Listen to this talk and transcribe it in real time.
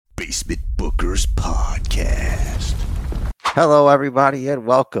Basement Bookers Podcast. Hello, everybody, and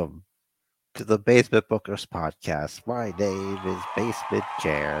welcome to the Basement Bookers Podcast. My name is Basement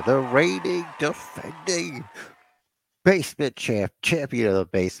Chair, the reigning, defending basement champion of the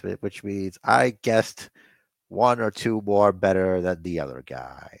basement, which means I guessed one or two more better than the other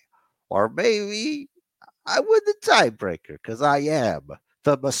guy. Or maybe I win the tiebreaker because I am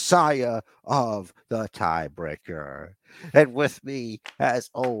the messiah of the tiebreaker. And with me,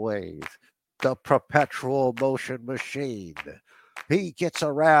 as always, the perpetual motion machine. He gets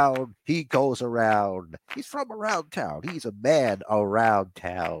around, he goes around. He's from around town. He's a man around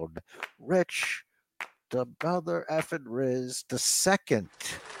town. Rich, the mother effing Riz, the second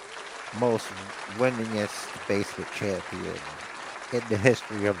most winningest basement champion in the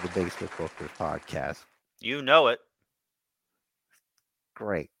history of the Basement Bookers podcast. You know it.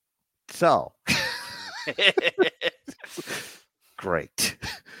 Great. So, great.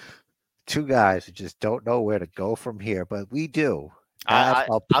 Two guys who just don't know where to go from here, but we do have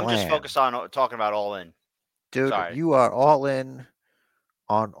a plan. I'm just focused on talking about All In. Dude, Sorry. you are all in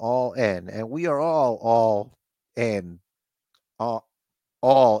on All In, and we are all in,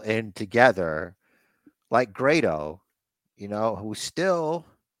 all in together, like Grado, who still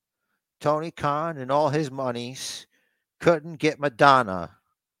Tony Khan and all his monies couldn't get Madonna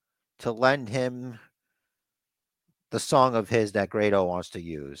to lend him the song of his that Grado wants to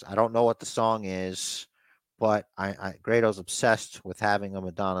use. I don't know what the song is, but Grado's obsessed with having a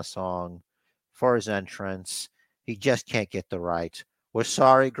Madonna song for his entrance. He just can't get the rights. We're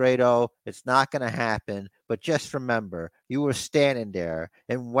sorry, Grado. It's not going to happen. But just remember, you were standing there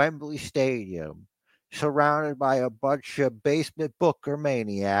in Wembley Stadium, surrounded by a bunch of basement booker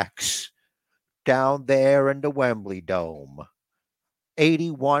maniacs down there in the Wembley Dome.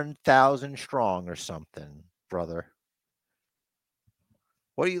 81,000 strong or something, brother.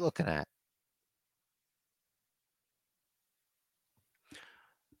 What are you looking at?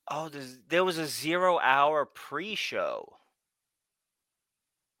 Oh, there was a 0 hour pre-show.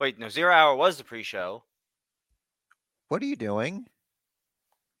 Wait, no, 0 hour was the pre-show. What are you doing?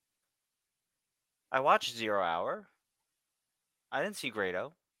 I watched 0 hour. I didn't see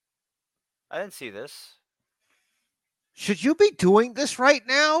Grado. I didn't see this. Should you be doing this right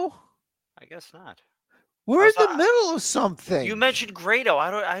now? I guess not. We're in the middle of something. You mentioned Grado.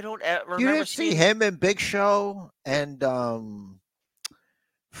 I don't remember. You didn't see him and Big Show and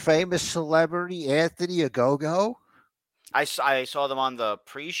famous celebrity Anthony Ogogo? I saw them on the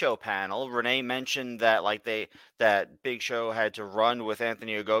pre-show panel. Renee mentioned that that Big Show had to run with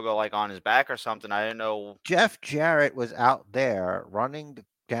Anthony Ogogo on his back or something. I didn't know. Jeff Jarrett was out there running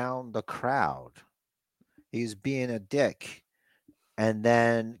down the crowd. He's being a dick. And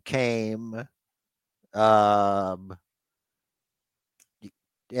then came Anthony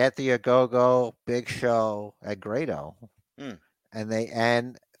Ogogo, Big Show, and Grado.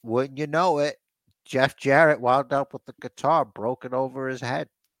 And wouldn't you know it, Jeff Jarrett wound up with the guitar broken over his head.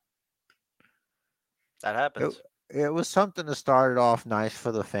 That happens. It was something that started off nice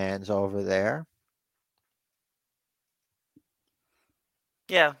for the fans over there.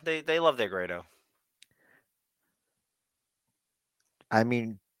 Yeah, they love their Grado. I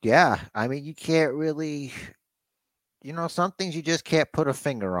mean, yeah. I mean, you can't really, some things you just can't put a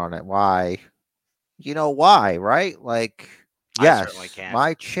finger on it. Why? You know why, right? Yes,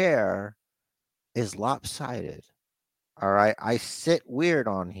 my chair is lopsided. All right. I sit weird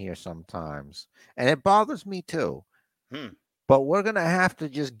on here sometimes, and it bothers me too. But we're going to have to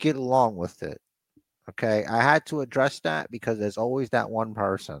just get along with it. Okay. I had to address that because there's always that one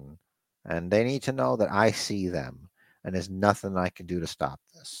person, and they need to know that I see them, and there's nothing I can do to stop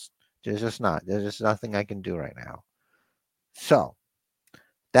this. There's just nothing I can do right now. So,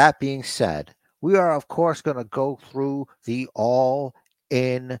 that being said, we are, of course, going to go through the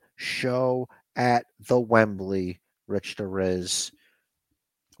all-in show at the Wembley, Rich the Riz.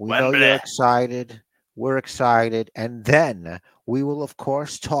 We know you're excited. We're excited. And then we will, of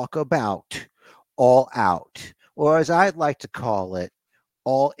course, talk about All Out, or as I'd like to call it,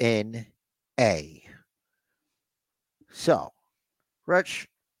 All In A. So, Rich,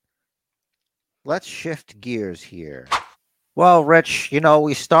 let's shift gears here. Well, Rich,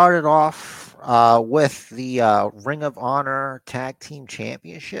 we started off with the Ring of Honor Tag Team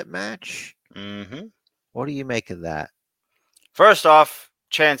Championship match. Mm-hmm. What do you make of that? First off,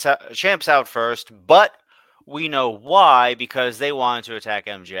 Champ's out first, but we know why, because they wanted to attack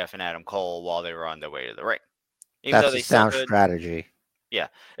MJF and Adam Cole while they were on their way to the ring. That's a sound strategy. Yeah.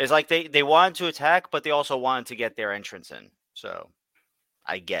 It's like they wanted to attack, but they also wanted to get their entrance in. So,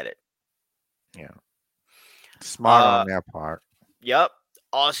 I get it. Yeah. Smart on their part. Yep.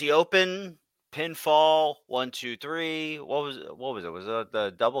 Aussie Open, pinfall, 1, 2, 3. What was it? Was it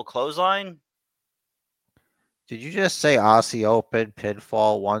the double clothesline? Did you just say Aussie Open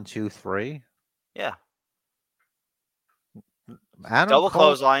pinfall 1, 2, 3? Yeah. Adam Double Cole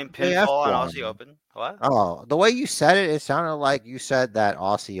clothesline, JF pinfall, and Aussie won. Open. What? Oh, the way you said it, it sounded like you said that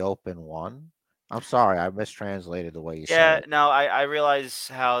Aussie Open won. I'm sorry, I mistranslated the way you said Yeah, it. no, I realize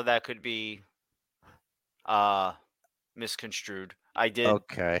how that could be misconstrued. I did,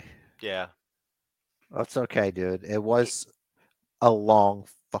 Okay. yeah. That's okay, dude. It was a long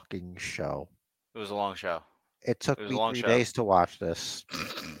fucking show. It was a long show. It It took was a me long 3 show. days to watch this.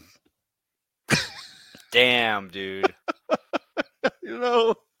 Damn, dude. You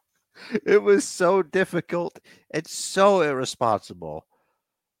know, it was so difficult and so irresponsible.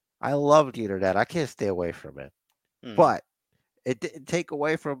 I love the internet. I can't stay away from it. Mhm. But it didn't take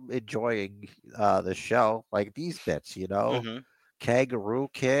away from enjoying the show. Like these bits, you know, Mhm. kangaroo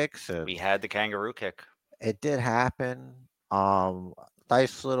kicks, We and had the kangaroo kick. it did happen.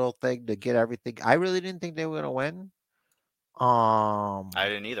 Nice little thing to get everything. I really didn't think they were gonna win. I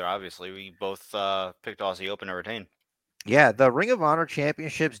didn't either. Obviously, we both picked Aussie Open to retain. Yeah, the Ring of Honor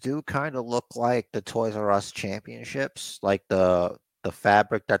championships do kind of look like the Toys R Us championships, like the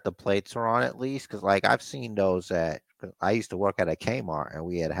fabric that the plates are on, at least. Because like I've seen those at, 'cause I used to work at a Kmart and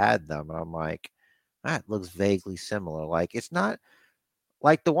we had them, and I'm like, that looks vaguely similar. Like it's not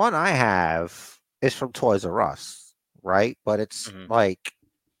like the one I have is from Toys R Us, right? But it's Mhm. like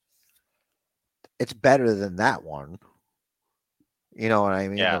it's better than that one. You know what I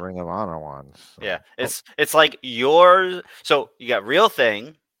mean? The Yeah, Ring of Honor ones. yeah. So, It's like yours. So you got Real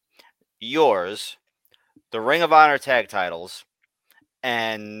Thing, yours, the Ring of Honor tag titles,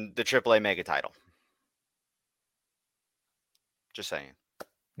 and the AAA Mega title. Just saying.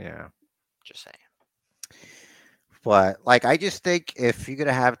 yeah. Just saying. But like, I just think if you're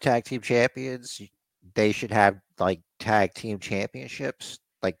gonna have tag team champions, they should have like tag team championships.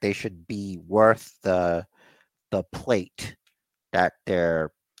 Like they should be worth the plate that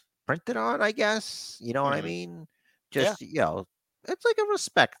they're printed on. I guess you know what I Mhm. mean. Yeah. Just it's like a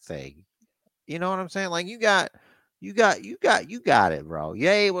respect thing. You know what I'm saying? Like you got it, bro.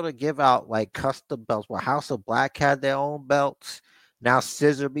 You're able to give out like custom belts. Well, House of Black had their own belts. Now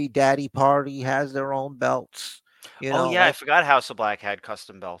Scissor Me Daddy Party has their own belts. You Oh know, yeah, I like forgot House of Black had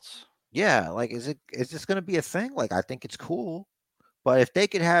custom belts. yeah, like is this gonna be a thing? Like I think it's cool. But if they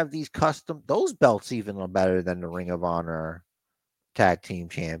could have these custom those belts even are better than the Ring of Honor tag team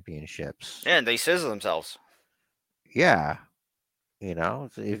championships. Yeah, and they sizzle themselves. Yeah. You know,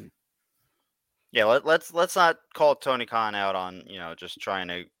 if Yeah, let's not call Tony Khan out on just trying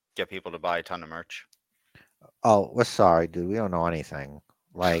to get people to buy a ton of merch. oh, we're sorry, dude. We don't know anything.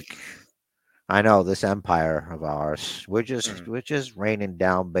 Like I know this empire of ours. Mhm. We're just raining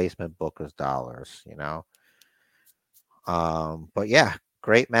down basement bookers dollars, you know. But yeah,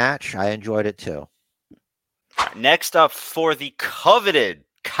 great match. I enjoyed it too. Next up for the coveted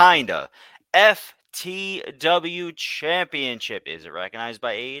kinda FTW Championship. Is it recognized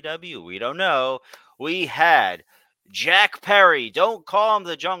by AEW? We don't know. We had Jack Perry, don't call him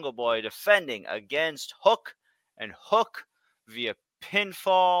the Jungle Boy, defending against Hook, and Hook via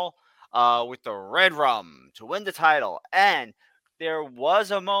pinfall with the Red Rum to win the title. And there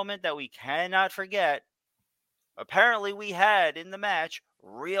was a moment that we cannot forget. Apparently, we had in the match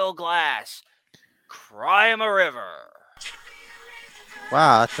Real Glass. Cry 'em a river.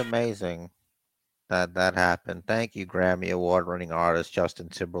 Wow, that's amazing that that happened. Thank you, Grammy Award winning artist Justin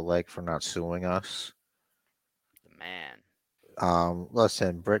Timberlake, for not suing us. The man.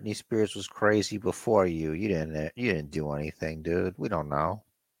 Listen, Britney Spears was crazy before you. You didn't do anything, dude. We don't know.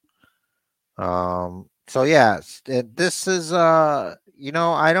 So yeah, this is I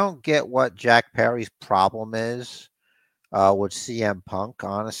don't get what Jack Perry's problem is with CM Punk,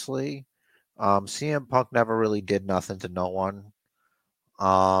 honestly. CM Punk never really did nothing to no one.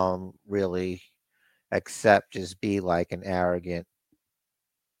 Really, except just be like an arrogant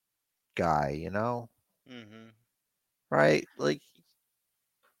guy, you know? Mm-hmm. Right? Like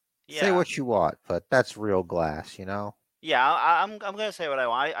say Yeah. what you want, but that's real glass, you know? Yeah, I'm gonna say what I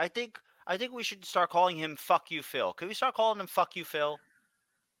want. I think we should start calling him Fuck You Phil. Can we start calling him Fuck You Phil?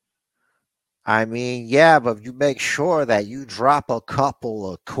 I mean, yeah, but you make sure that you drop a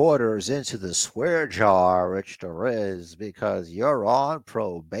couple of quarters into the swear jar, Rich Torres, because you're on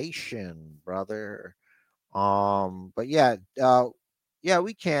probation, brother. But yeah, yeah,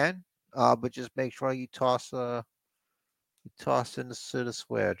 we can. But just make sure you toss into the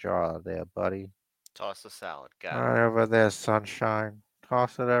swear jar there, buddy. Toss the salad. Got it. Right over there, sunshine.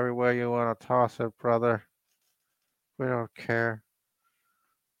 Toss it everywhere you want to toss it, brother. We don't care.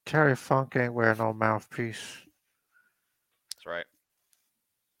 Terry Funk ain't wearing no mouthpiece. That's right.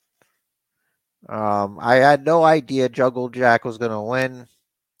 I had no idea Jungle Jack was gonna win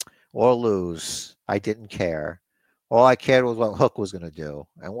or lose. I didn't care. All I cared was what Hook was gonna do,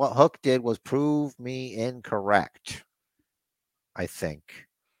 and what Hook did was prove me incorrect. I think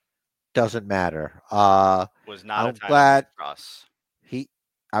doesn't matter. Was not a I'm title match glad for us. he.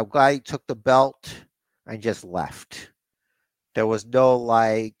 I'm glad he took the belt and just left. There was no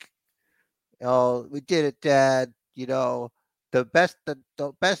like, oh, we did it, Dad. The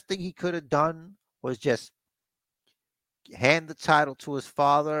best thing he could have done was just hand the title to his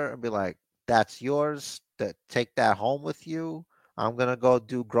father and be like, "That's yours. Take that home with you. I'm gonna go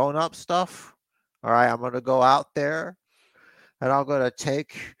do grown up stuff. All right, I'm gonna go out there and I'm gonna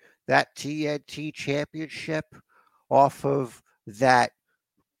take that TNT championship off of that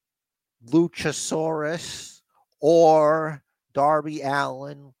Luchasaurus or Darby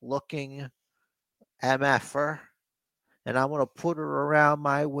Allen looking MFer, and I'm gonna put her around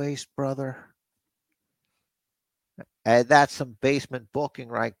my waist, brother." And that's some basement booking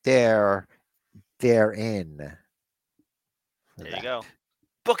right there. They're in for There you that. go.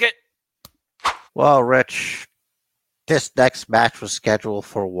 Book it. Well, Rich, this next match was scheduled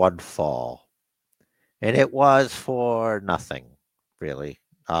for one fall, and it was for nothing, really.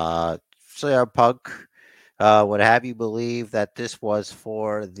 CM Punk would have you believe that this was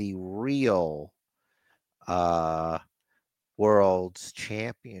for the real uh, World's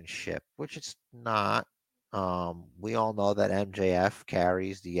Championship, which it's not. We all know that MJF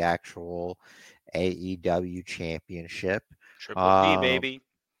carries the actual AEW Championship. Triple B, Um, baby.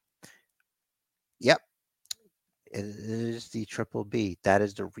 yep, it is the Triple B. That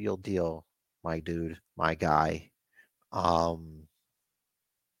is the real deal, my dude, my guy. Um,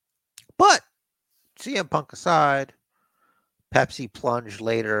 but CM Punk aside, Pepsi Plunge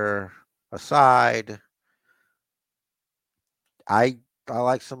later aside, I I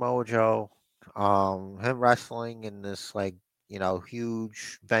like Samoa Joe. Him wrestling in this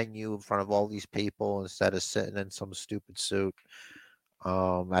huge venue in front of all these people instead of sitting in some stupid suit.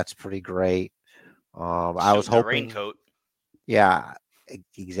 That's pretty great. I Suit was and a hoping, raincoat. yeah,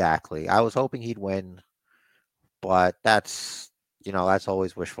 exactly. I was hoping he'd win, but that's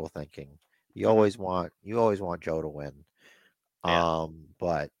always wishful thinking. Mhm. You always want Joe to win. Yeah.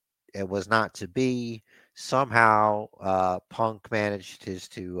 But it was not to be. Somehow, Punk managed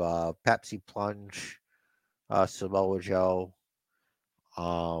to Pepsi plunge Samoa Joe.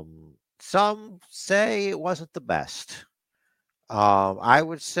 Some say it wasn't the best. I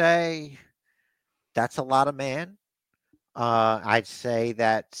would say that's a lot of man. I'd say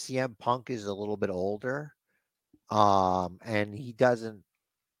that CM Punk is a little bit older. And he doesn't.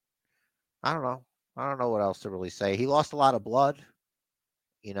 I don't know. I don't know what else to really say. He lost a lot of blood.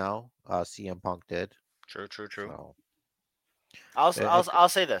 CM Punk did. True. True. True. So I'll it, I'll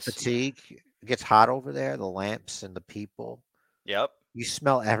say this. fatigue. It gets hot over there. The lamps and the people. Yep. You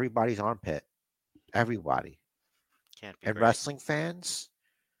smell everybody's armpit. Everybody. Can't be And great. wrestling fans,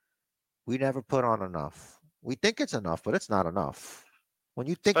 we never put on enough. We think it's enough, but it's not enough. When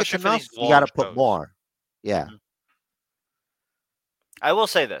you think it's Especially for enough, these you got long to put shows. more. Yeah. Mhm. I will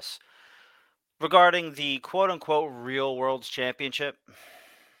say this regarding the quote unquote real world's championship.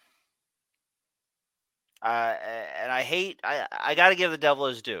 And I got to give the devil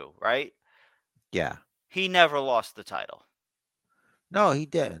his due, right? Yeah. He never lost the title. No, he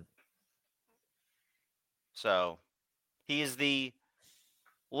didn't. So he is the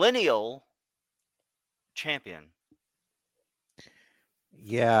lineal champion.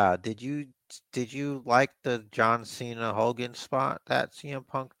 Yeah. Did you like the John Cena Hogan spot that CM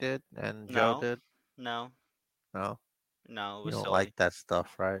Punk did and Joe No, did? no, No. no. It You was don't silly. like that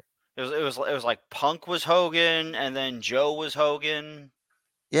stuff, right? It was like Punk was Hogan, and then Joe was Hogan.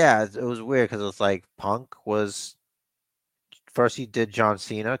 Yeah, it was weird because it was like Punk was first he did John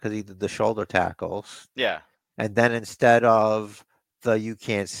Cena because he did the shoulder tackles. Yeah, And then instead of the "You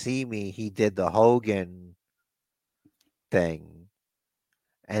Can't See Me," he did the Hogan thing.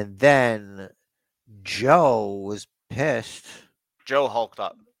 And then Joe was pissed. Joe hulked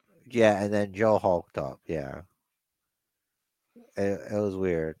up. Yeah, and then Joe hulked up. Yeah, it was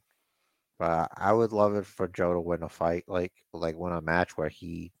weird. But I would love it for Joe to win a fight, like win a match where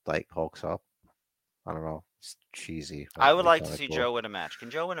he like hulks up. I don't know. It's cheesy, but I it'd would be like kind to of see cool. Joe win a match. Can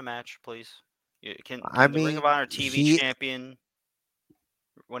Joe win a match, please? I Can the Ring of mean, Honor TV he champion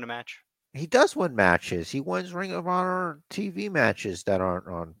win a match? he does win matches. He wins Ring of Honor TV matches that aren't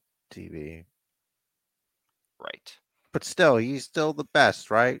on TV. Right. But still, he's still the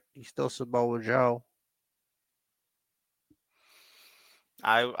best, right? He's still Samoa Joe.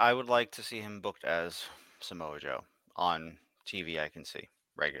 I would like to see him booked as Samoa Joe on TV. I can see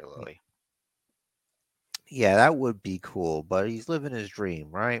regularly. Yeah, that would be cool, but he's living his dream,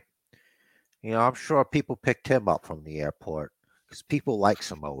 right? I'm sure people picked him up from the airport because people like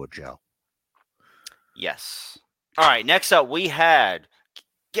Samoa Joe. Yes. All right. Next up, we had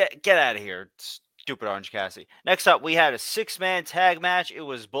get out of here, stupid Orange Cassidy. Next up, we had a 6-man tag match. It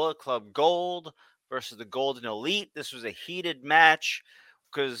was Bullet Club Gold versus the Golden Elite. This was a heated match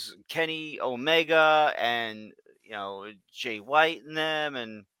because Kenny Omega and Jay White and them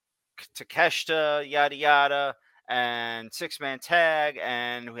and Takeshita, yada yada, and 6-man tag,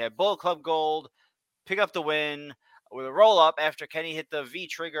 and we had Bullet Club Gold pick up the win with a roll up after Kenny hit the V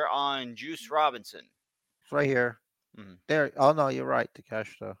trigger on Juice Robinson. It's right here. Mm-hmm. There. Oh no, you're right,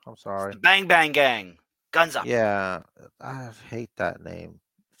 Takeshita. I'm sorry. The Bang Bang Gang. Guns up. Yeah, I hate that name.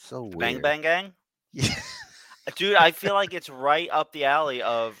 It's so weird. Bang Bang Gang? Yeah. Dude, I feel like it's right up the alley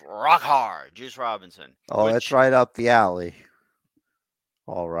of Rock Hard, Juice Robinson. Oh, it's right up the alley.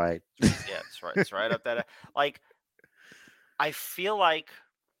 All right. Yeah, it's right. It's right up that. Like, I feel like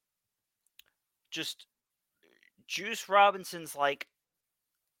just Juice Robinson's like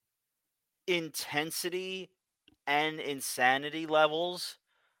intensity and insanity levels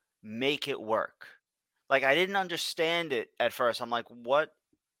make it work. Like, I didn't understand it at first. I'm like, what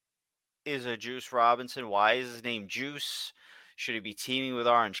is a Juice Robinson? Why is his name Juice? Should he be teaming with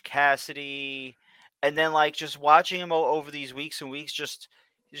Orange Cassidy? And then, like, just watching him over these weeks and weeks,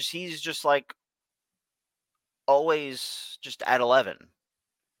 he's just like always just at 11.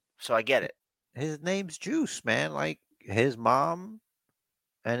 So I get it. His name's Juice, man. Like his mom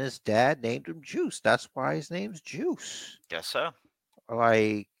and his dad named him Juice. That's why his name's Juice. Guess so.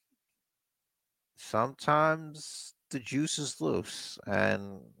 Like sometimes the juice is loose,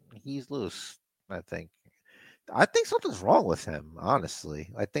 and he's loose. I think. I think something's wrong with him. Honestly,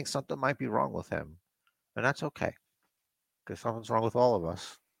 I think something might be wrong with him, and that's okay, because something's wrong with all of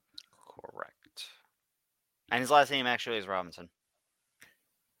us. Correct. And his last name actually is Robinson.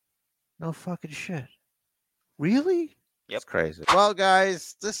 No fucking shit. Really? Yep. It's crazy. Well,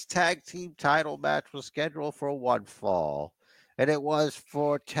 guys, this tag team title match was scheduled for one fall, and it was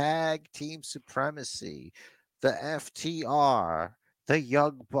for tag team supremacy. The FTR, the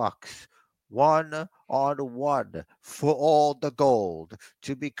Young Bucks, 1-on-1 for all the gold,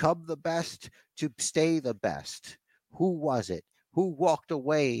 to become the best, to stay the best. Who was it? Who walked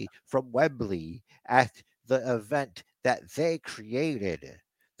away from Wembley at the event that they created?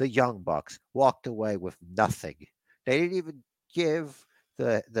 The Young Bucks walked away with nothing. They didn't even give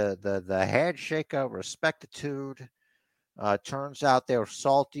the handshake of respectitude. Turns out they were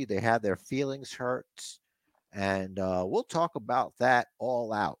salty. They had their feelings hurt. And we'll talk about that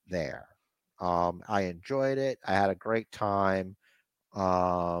all out there. I enjoyed it. I had a great time.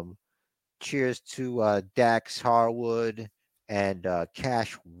 Cheers to Dax Harwood and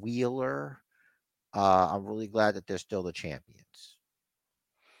Cash Wheeler. I'm really glad that they're still the champions.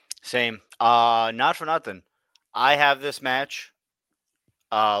 Same. Not for nothing. I have this match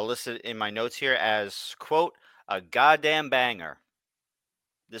listed in my notes here as, quote, a goddamn banger.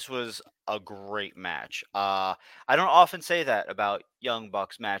 This was a great match. I don't often say that about Young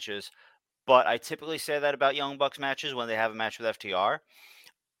Bucks matches, but I typically say that about Young Bucks matches when they have a match with FTR.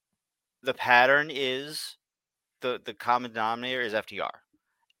 The pattern is the common denominator is FTR.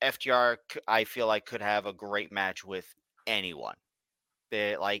 FTR, I feel like, could have a great match with anyone.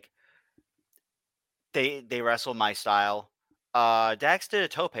 They wrestle my style. Dax did a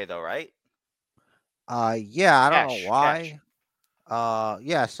tope though, right? Yeah, I don't know why.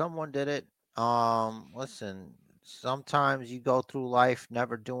 Yeah, someone did it. Listen, sometimes you go through life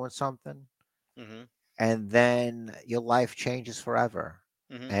never doing something, and then your life changes forever,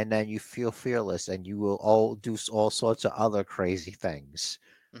 and then you feel fearless, and you will do all sorts of other crazy things.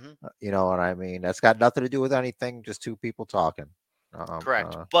 You know what I mean? That's got nothing to do with anything. Just two people talking.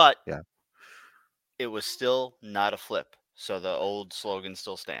 Correct, but yeah, it was still not a flip, so the old slogan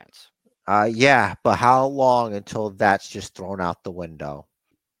still stands. Yeah, but how long until that's just thrown out the window?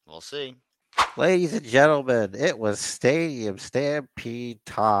 We'll see. Ladies and gentlemen, it was Stadium Stampede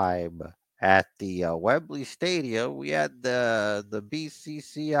time at the Wembley Stadium. We had the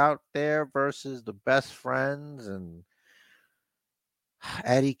BCC out there versus the Best Friends and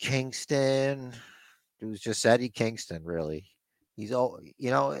Eddie Kingston. It was just Eddie Kingston, really. He's all,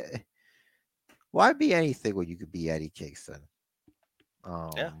 why be anything when you could be Eddie Kingston?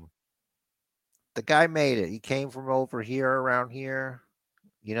 Yeah. The guy made it. He came from over here, around here,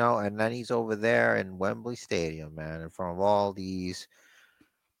 and then he's over there in Wembley Stadium, man, in front of all these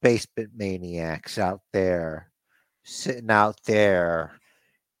basement maniacs out there, sitting out there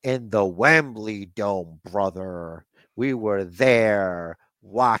in the Wembley Dome, brother. We were there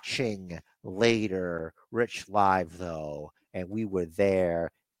watching later, Rich Live, though, and we were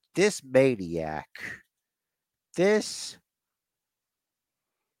there. This maniac, this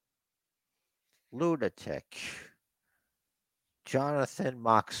lunatic, Jonathan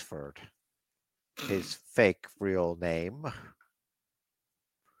Moxford, his fake real name.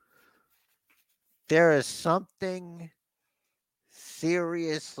 There is something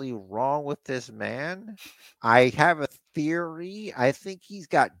seriously wrong with this man. I have a theory. I think he's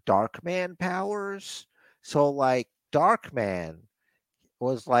got Darkman powers. So like Darkman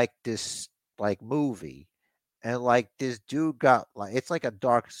was like this like movie, and like this dude got like it's like a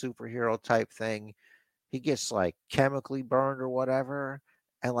dark superhero type thing. He gets like chemically burned or whatever,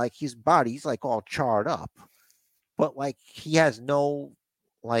 and like his body's like all charred up, but like he has no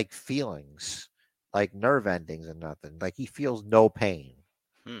like feelings, like nerve endings and nothing. Like he feels no pain.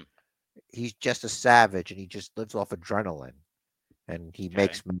 Hmm. He's just a savage and he just lives off adrenaline, and he Okay.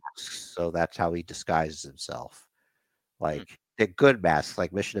 makes masks, so that's how he disguises himself. Hmm. Like they're good masks,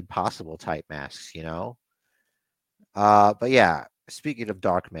 like Mission Impossible type masks, you know? But yeah, speaking of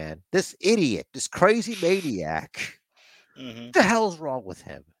Darkman, this idiot, this crazy maniac, Hmm. what the hell's wrong with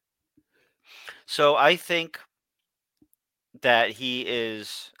him? So I think that he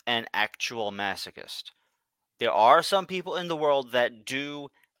is an actual masochist. There are some people in the world that do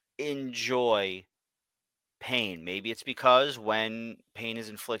enjoy pain. Maybe it's because when pain is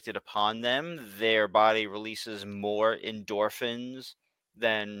inflicted upon them, their body releases more endorphins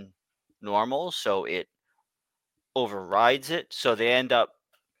than normal, so it overrides it. So they end up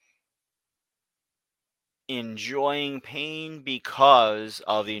enjoying pain because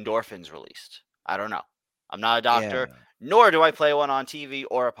of the endorphins released. I don't know. I'm not a Yeah. doctor, nor do I play one on TV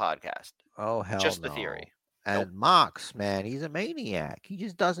or a podcast. Oh hell Just the no. theory. Nope. And Mox, man, he's a maniac. He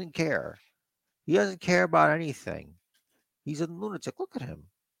just doesn't care. He doesn't care about anything. He's a lunatic. Look at him.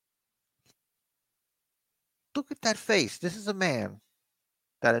 Look at that face. This is a man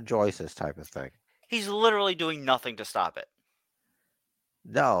that enjoys this type of thing. He's literally doing nothing to stop it.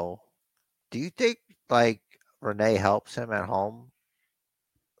 No. Do you think like Renee helps him at home?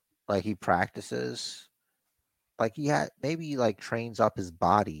 Like he practices? Like he had maybe he like trains up his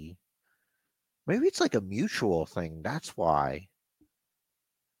body. Maybe it's like a mutual thing. That's why.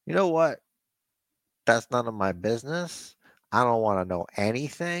 You know what? That's none of my business. I don't want to know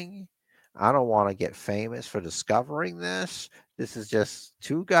anything. I don't want to get famous for discovering this. This is just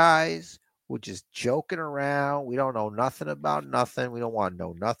two guys who just joking around. We don't know nothing about nothing. We don't want to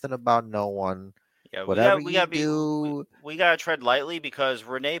know nothing about no one. Yeah, Whatever we you gotta be do, we gotta tread lightly because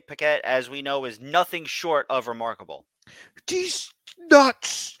Renee Paquette, as we know, is nothing short of remarkable. he's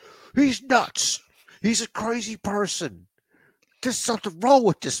nuts. He's nuts. He's a crazy person. There's something wrong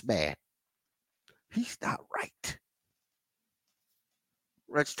with this man. He's not right.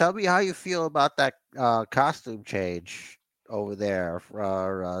 Rich, tell me how you feel about that costume change over there for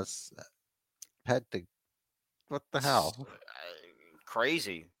Penta. What the hell?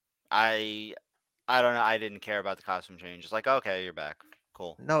 Crazy. I I don't know. I didn't care about the costume change. It's like, okay, you're back.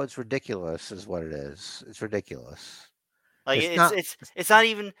 Cool. No, it's ridiculous, is what it is. It's ridiculous. Like It's not. it's not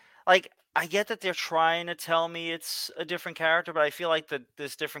even like I get that they're trying to tell me it's a different character, but I feel like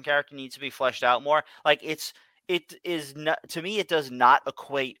this different character needs to be fleshed out more. Like it is not to me. It does not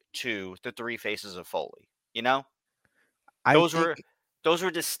equate to the Three Faces of Foley. You know, I those think. were those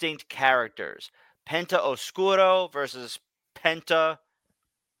were distinct characters. Penta Oscuro versus Penta.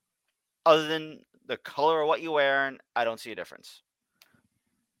 Other than the color of what you're wearing, I don't see a difference.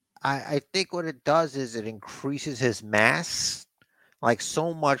 I think what it does is it increases his mass, like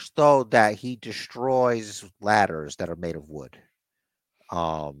so much though that he destroys ladders that are made of wood.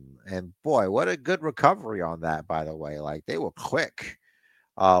 And boy, what a good recovery on that, by the way. Like they were quick,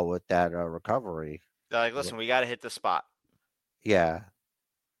 with that recovery. They're like, Wh- listen, we got to hit the spot. Yeah,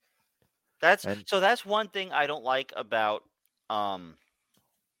 and That's one thing I don't like about um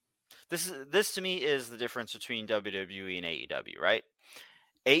this to me is the difference between WWE and AEW, right?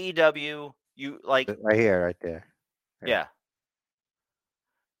 AEW, you like right here, right there. Yeah. yeah.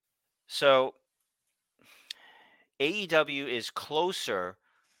 So AEW is closer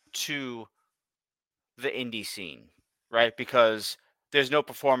to the indie scene, right? Because there's no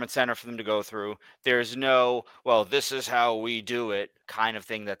performance center for them to go through. There's no, well, this is how we do it kind of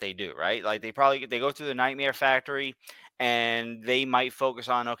thing that they do, right? Like they go through the Nightmare Factory and they might focus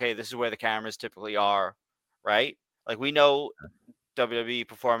on, okay, this is where the cameras typically are, right? Like we know WWE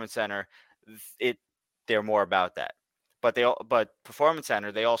Performance Center, it they're more about that. But Performance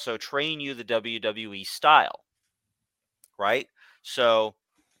Center, they also train you the WWE style, right? So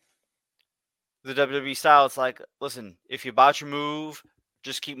The WWE style, it's like, listen, if you botch your move,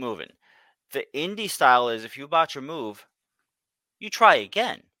 just keep moving. The indie style is if you botch your move, you try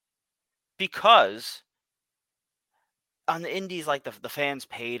again. Because on the indies, like the fans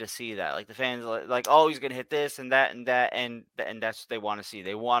pay to see that. Like the fans like, oh, he's gonna hit this and that and that and that's what they want to see.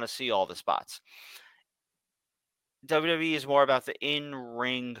 They want to see all the spots. WWE is more about the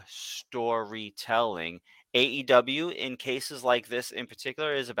in-ring storytelling. AEW, in cases like this in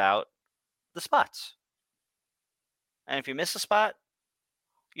particular, is about the spots. And if you miss a spot,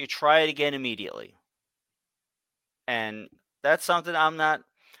 you try it again immediately. And that's something I'm not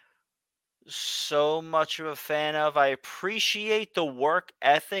so much of a fan of. I appreciate the work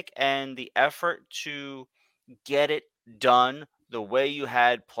ethic and the effort to get it done the way you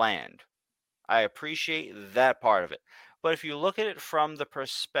had planned. I appreciate that part of it. But if you look at it from the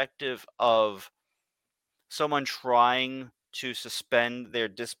perspective of someone trying to suspend their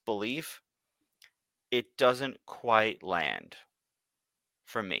disbelief, it doesn't quite land.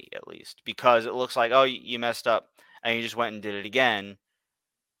 For me, at least. Because it looks like, oh, you messed up and you just went and did it again.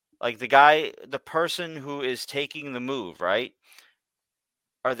 Like the person who is taking the move, right?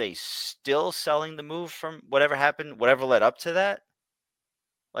 Are they still selling the move from whatever happened, whatever led up to that?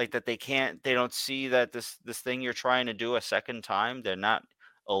 Like that they don't see that this thing you're trying to do a second time, they're not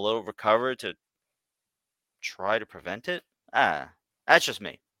a little recovered to try to prevent it? That's just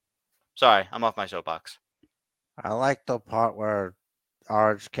me. Sorry, I'm off my soapbox. I like the part where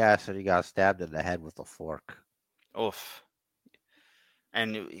Orange Cassidy got stabbed in the head with a fork. Oof.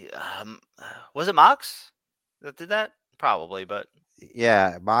 And was it Mox that did that? Probably, but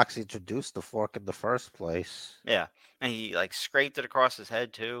Yeah, Mox introduced the fork in the first place. yeah. And he like scraped it across his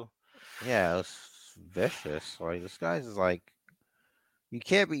head too. Yeah, it was vicious. Like this guy's like, you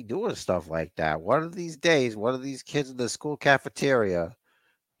can't be doing stuff like that. One of these days, one of these kids in the school cafeteria,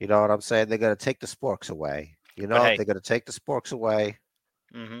 you know what I'm saying? They're gonna take the sporks away. You But know, hey, they're gonna take the sporks away.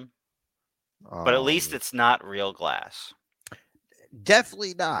 mm-hmm. But at least it's not real glass.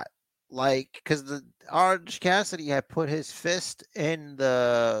 Definitely not. Like, because the Orange Cassidy had put his fist in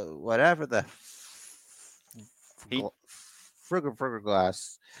the whatever the He, frigger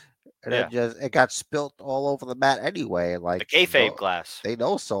glass, and yeah, it got spilt all over the mat anyway. the Like, kayfabe glass. they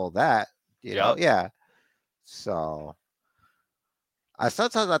know so that, Yep. yeah. So I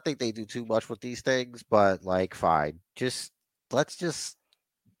sometimes I think they do too much with these things, but like, fine. Let's just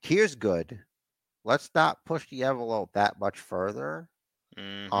here's good. Let's not push the envelope that much further.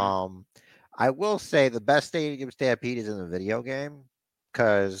 Mm-hmm. I will say the best Stadium Stampede is in the video game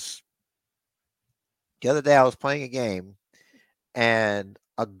because the other day I was playing a game and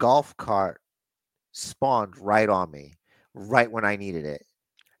a golf cart spawned right on me, right when I needed it.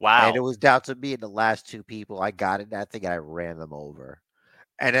 And it Wow. was down to me and the last two people. I got in that thing and I ran them over.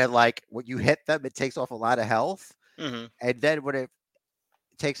 And then, like, when you hit them, it takes off a lot of health. Mm-hmm. And then when it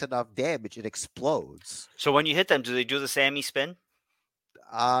takes enough damage, it explodes. So when you hit them, do they do the Sammy spin?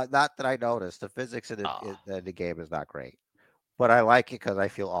 Not that I noticed. The physics in Oh. the game is not great, but I like it because I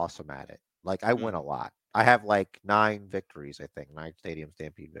feel awesome at it. Like I win a lot. I have like 9 victories, I think, 9 Stadium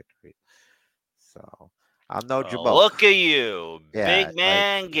Stampede victories. So I'm no jamoke. Look at you, Yeah, big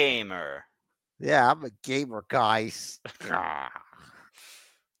man gamer. Yeah, I'm a gamer, guys.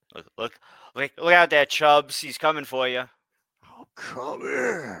 Look out there, Chubbs. He's coming for you. Oh, come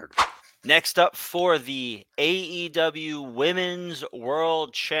in. Next up for the AEW Women's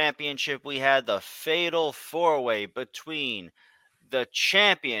World Championship, we had the fatal four-way between the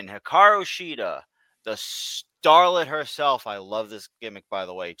champion, Hikaru Shida, the starlet herself. I love this gimmick, by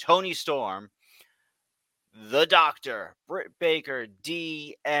the way. Toni Storm, the Doctor, Britt Baker,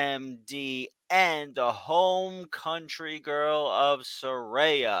 DMD, and the home country girl of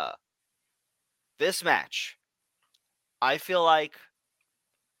Saraya. This match, I feel like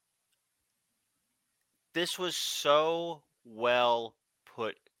this was so well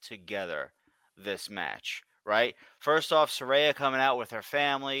put together, this match, right? First off, Saraya coming out with her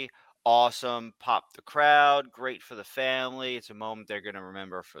family. Awesome. Pop the crowd. Great for the family. It's a moment they're going to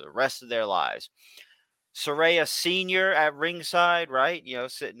remember for the rest of their lives. Saraya Sr. at ringside, right? You know,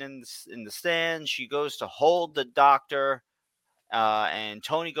 sitting in the stands. She goes to hold the Doctor, and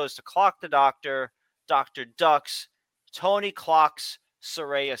Tony goes to clock the Doctor. Doctor ducks. Tony clocks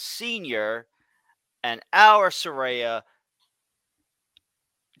Saraya Sr., and our Saraya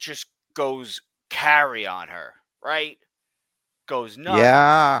just goes carry on her, right? Goes nuts.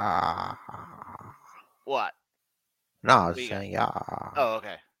 Yeah. What? No, I was saying yeah. Oh,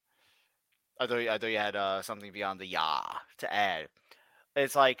 okay. I thought you had something beyond the ya to add.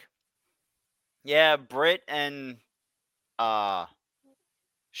 It's like, yeah, Britt and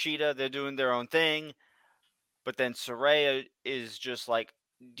Sheeta, they're doing their own thing. But then Saraya is just like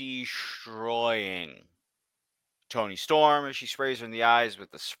destroying Tony Storm. She sprays her in the eyes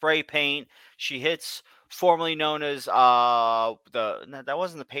with the spray paint. She hits formerly known as that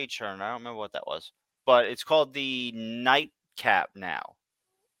wasn't the page turn. I don't remember what that was, but it's called the Nightcap now.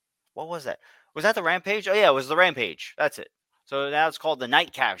 What was that? Was that the Rampage? Oh yeah, it was the Rampage. That's it. So now it's called the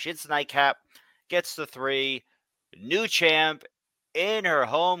Nightcap. She hits the Nightcap, gets the 3, new champ in her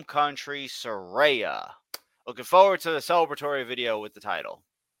home country, Saraya. Looking forward to the celebratory video with the title.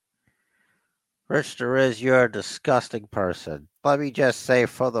 Rich Derez, you're a disgusting person. Let me just say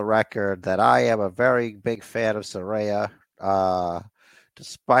for the record that I am a very big fan of Saraya.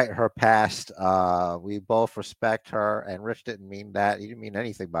 Despite her past, we both respect her, and Rich didn't mean that. He didn't mean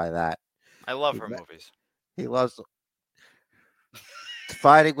anything by that. I love her movies. He loves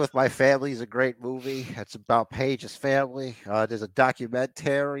Fighting with My Family is a great movie. It's about Paige's family. There's a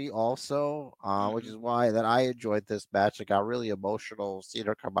documentary also, which is why that I enjoyed this match. I got really emotional seeing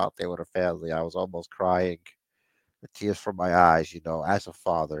her come out there with her family. I was almost crying, with tears from my eyes. As a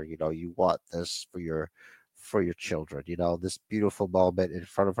father, you want this for your children. This beautiful moment in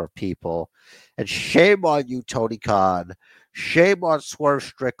front of her people. And shame on you, Tony Khan. Shame on Swerve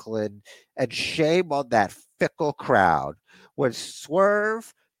Strickland, and shame on that fickle crowd. When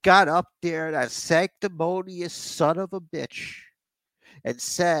Swerve got up there, that sanctimonious son of a bitch, and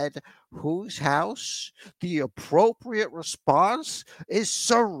said, "Whose house?" The appropriate response is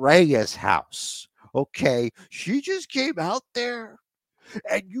Saraya's house. Okay, she just came out there,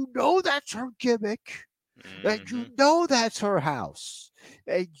 and that's her gimmick, and that's her house,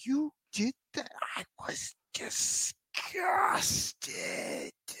 and you did that. I was disgusted.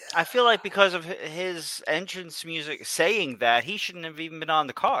 I feel like because of his entrance music saying that, he shouldn't have even been on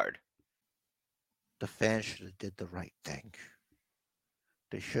the card. The fans should have did the right thing.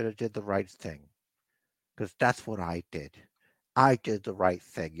 They should have did the right thing, because that's what I did. I did the right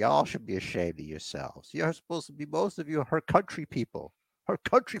thing. Y'all should be ashamed of yourselves. You're supposed to be, most of you, her country people. Her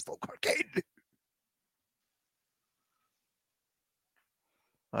country folk.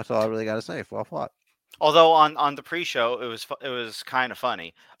 That's all I really got to say. Well fought. Although on the pre-show, it was kind of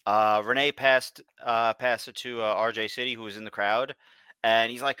funny. Renee passed it to RJ City, who was in the crowd,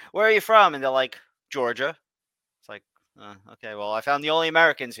 and he's like, "Where are you from?" And they're like, "Georgia." It's like, okay, well, I found the only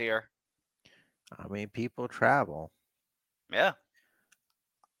Americans here. I mean, people travel. Yeah.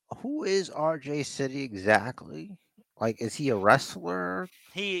 Who is RJ City exactly? Like, is he a wrestler?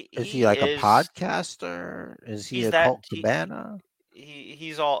 Is he like a podcaster? Is he a Colt Cabana?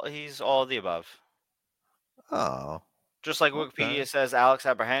 He's all of the above. Oh. Just like Wikipedia says, Alex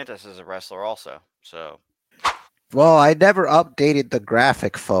Abrahantes is a wrestler also. So. Well, I never updated the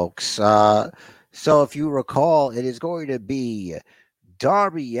graphic, folks. So if you recall, it is going to be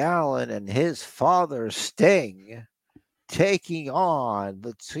Darby Allin and his father Sting taking on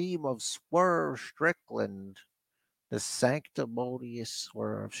the team of Swerve Strickland, the sanctimonious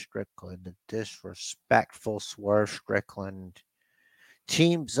Swerve Strickland, the disrespectful Swerve Strickland,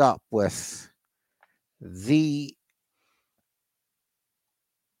 teams up with the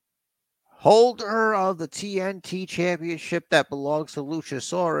holder of the TNT Championship that belongs to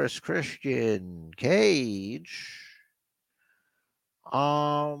Luchasaurus, Christian Cage.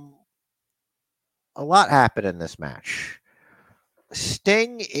 A lot happened in this match.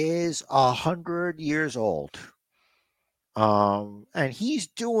 Sting is 100 years old. And he's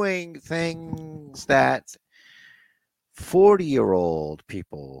doing things that 40-year-old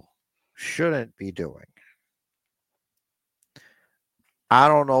people shouldn't be doing. I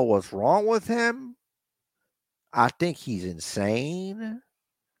don't know what's wrong with him. I think he's insane.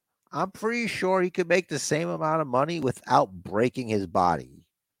 I'm pretty sure he could make the same amount of money without breaking his body.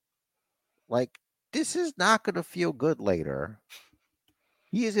 Like, this is not going to feel good later.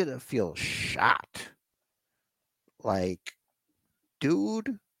 He is going to feel shot. Like,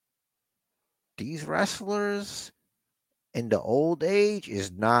 dude, these wrestlers in the old age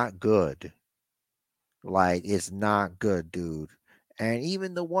is not good. Like, it's not good, dude. And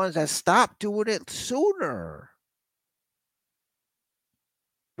even the ones that stopped doing it sooner.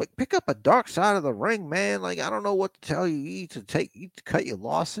 Like, pick up a dark side of the ring, man. Like, I don't know what to tell you. You need to cut your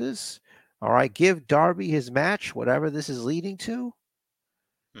losses. All right, give Darby his match, whatever this is leading to.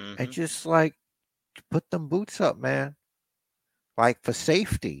 And just, like, put them boots up, man. Like, for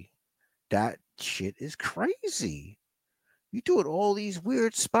safety. That shit is crazy. You doing all these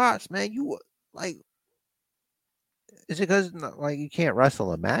weird spots, man. You, like, is it because, like, you can't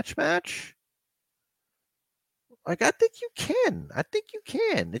wrestle a match? Like, I think you can. I think you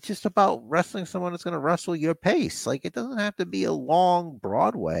can. It's just about wrestling someone that's going to wrestle your pace. Like, it doesn't have to be a long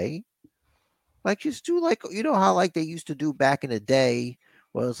Broadway. Like, just do like, you know how like they used to do back in the day,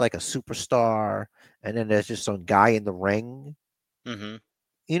 where it was like a superstar, and then there's just some guy in the ring. Mm-hmm.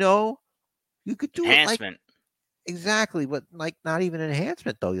 You know, you could do it like Enhancement. exactly, but like not even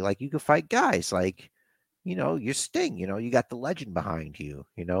enhancement though. You like you could fight guys like, you know, your Sting. You know, you got the legend behind you.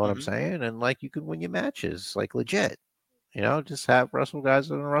 You know what I'm Mm-hmm. saying? And like you can win your matches like legit. You know, just have wrestle guys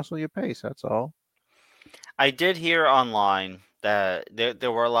that wrestle your pace. That's all. I did hear online that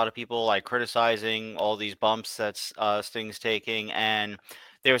there were a lot of people like criticizing all these bumps that Sting's taking, and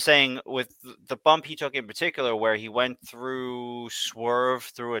they were saying with the bump he took in particular, where he went through swerve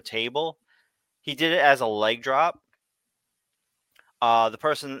through a table, he did it as a leg drop. The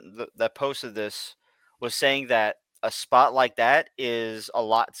person that posted this was saying that a spot like that is a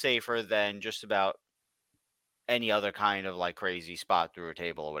lot safer than just about any other kind of like crazy spot through a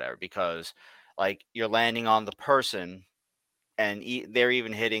table or whatever, because like you're landing on the person and they're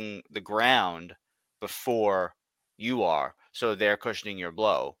even hitting the ground before you are, so they're cushioning your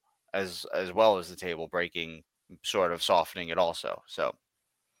blow as well as the table breaking, sort of softening it also. So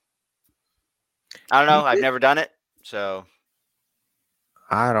I don't He know. I've did. never done it, so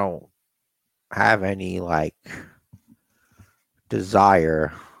I don't have any like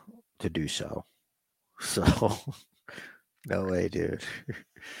desire to do so. So no way, dude.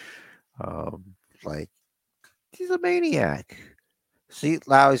 Um, like he's a maniac. See,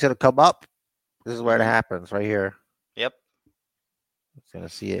 now he's gonna come up. This is where it mhm. happens, right here. Yep. He's gonna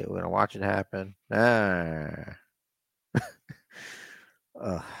see it. We're gonna watch it happen. Ah,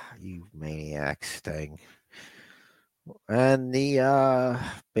 ugh, you maniac, Sting. And the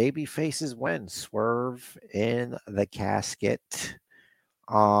baby faces win. Swerve in the casket.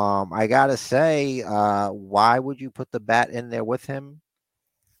 I gotta say, why would you put the bat in there with him?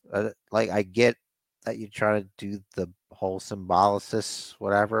 Like, I get that you're trying to do the whole symbolisis,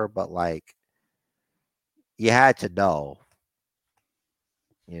 whatever, but like, you had to know,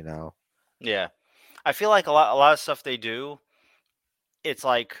 you know. Yeah. I feel like a lot of stuff they do, it's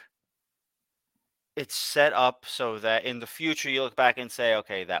like it's set up so that in the future you look back and say,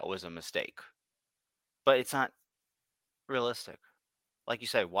 okay, that was a mistake. But it's not realistic. Like you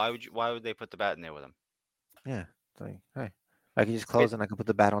said, why would they put the bat in there with him? Yeah, it's like, hey, I can just It close and I can put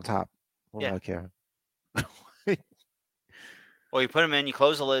the bat on top. What do Yeah. I care? Well, you put him in, you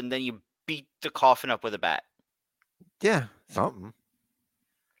close the lid, and then you beat the coffin up with a bat. Yeah, something.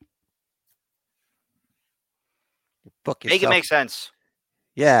 Book Make it yourself. make sense.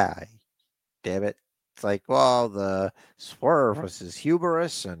 Yeah, damn it. It's like, well, the Swerve was his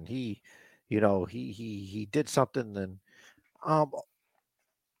hubris, and he, he did something. And um,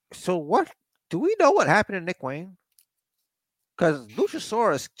 so what? Do we know what happened to Nick Wayne? Because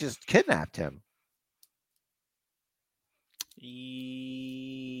Luchasaurus just kidnapped him.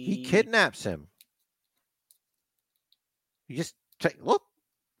 He kidnaps him. He just just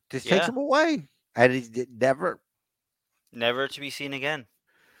takes Yeah, him away, and he never. never to be seen again.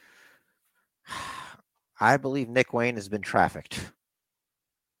 I believe Nick Wayne has been trafficked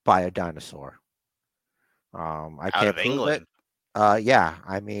by a dinosaur. I Out can't of prove it. England. Yeah,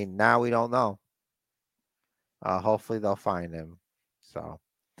 I mean, now we don't know. Hopefully they'll find him. So,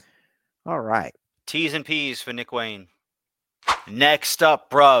 all right. T's and P's for Nick Wayne. Next up,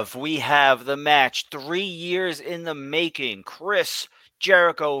 bruv, we have the match 3 years in the making. Chris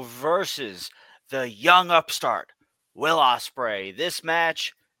Jericho versus the young upstart, Will Ospreay. This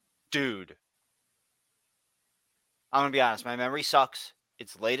match, dude, I'm going to be honest, my memory sucks.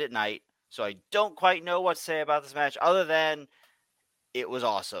 It's late at night, so I don't quite know what to say about this match other than it was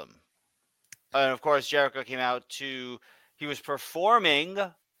awesome. And of course, Jericho came out he was performing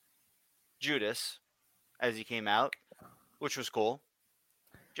Judas as he came out, which was cool.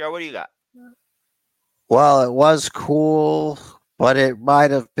 Jared, what do you got? Well, it was cool, but it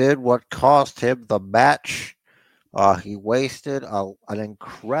might have been what cost him the match. He wasted an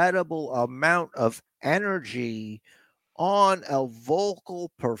incredible amount of energy on a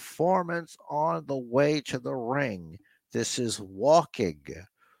vocal performance on the way to the ring. This is walking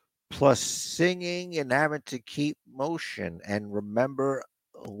plus singing and having to keep motion and remember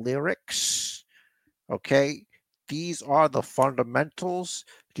lyrics. Okay. These are the fundamentals.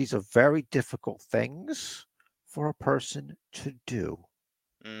 These are very difficult things for a person to do.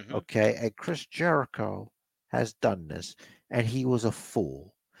 Mm-hmm. Okay. And Chris Jericho has done this, and he was a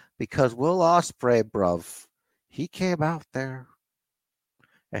fool because Will Ospreay, bruv, he came out there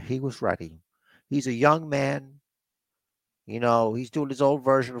and he was ready. He's a young man. You know, he's doing his own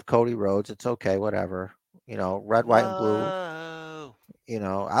version of Cody Rhodes. It's okay, whatever. red, white, and blue.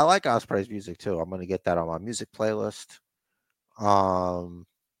 Whoa. I like Osprey's music too. I'm gonna get that on my music playlist. Um,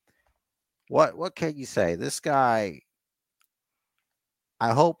 what can you say? This guy,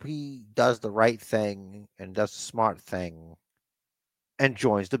 I hope he does the right thing and does the smart thing and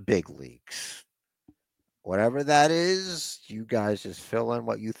joins the big leagues. Whatever that is, you guys just fill in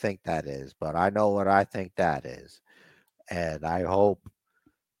what you think that is. But I know what I think that is. And I hope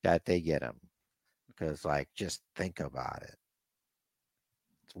that they get him. Because, just think about it.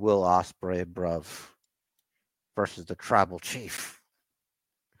 It's Will Ospreay, bruv, versus the Tribal Chief.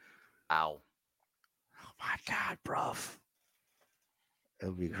 Ow. Oh my God, bruv. It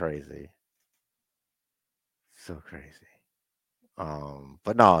would be crazy. So crazy.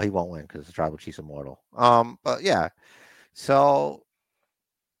 But no, he won't win because the Tribal Chief's immortal. But yeah. So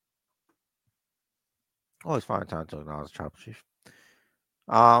always find time to acknowledge the Tribal Chief.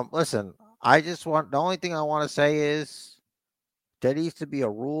 Listen, the only thing I want to say is there needs to be a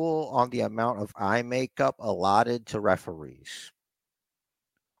rule on the amount of eye makeup allotted to referees.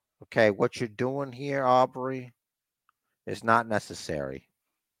 Okay, what you're doing here, Aubrey, is not necessary.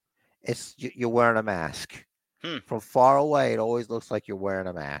 You're wearing a mask. From far away, it always looks like you're wearing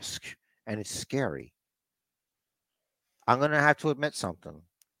a mask, and it's scary. I'm gonna have to admit something.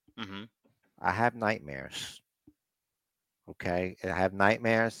 Mm-hmm. I have nightmares. Okay, I have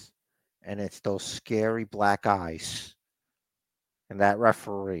nightmares, and it's those scary black eyes, and that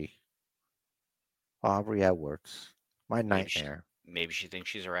referee, Aubrey Edwards, my nightmare. Maybe she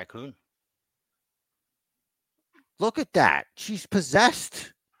thinks she's a raccoon. Look at that. She's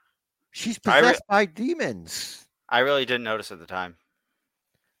possessed. She's possessed by demons. I really didn't notice at the time.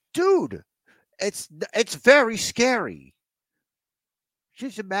 Dude, it's very scary.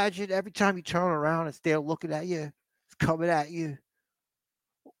 Just imagine every time you turn around, it's there looking at you. It's coming at you.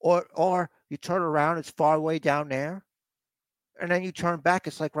 Or you turn around, it's far away down there. And then you turn back,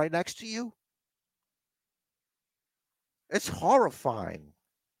 it's like right next to you. It's horrifying.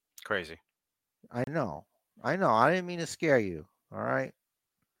 Crazy. I know. I didn't mean to scare you. All right.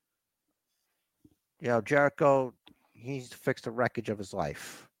 Jericho, he needs to fix the wreckage of his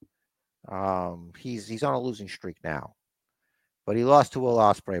life. He's on a losing streak now. But he lost to Will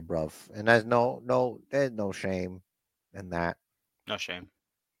Ospreay, bruv. And there's no shame in that. No shame.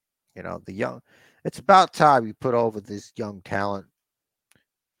 It's about time you put over this young talent.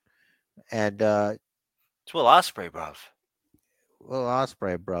 And it's Will Ospreay, bruv. Will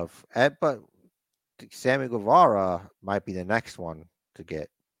Ospreay, bruv. But Sammy Guevara might be the next one to get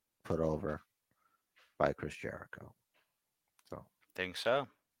put over by Chris Jericho. So think so.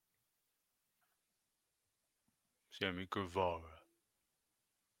 Sammy Guevara.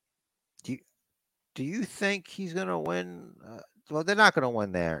 Do you think he's gonna win? Well, they're not gonna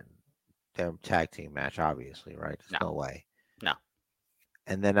win their tag team match, obviously, right? There's no way. No.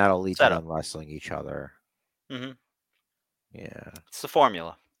 And then that'll lead to them wrestling each other. Mm-hmm. Yeah. It's the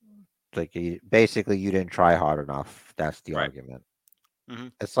formula. Like basically, you didn't try hard enough. That's the argument. Mm-hmm.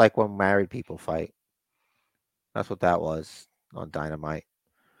 It's like when married people fight. That's what that was on Dynamite.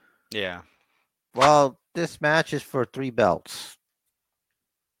 Yeah. Well, this match is for 3 belts.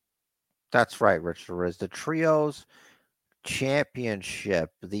 That's right, Richard Riz. The Trios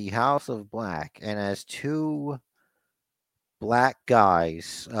Championship, the House of Black. And as 2 black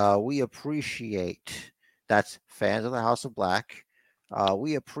guys, we appreciate, that's fans of the House of Black.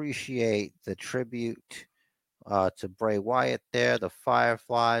 We appreciate the tribute to Bray Wyatt there, the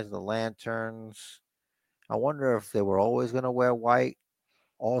Fireflies, the Lanterns. I wonder if they were always going to wear white.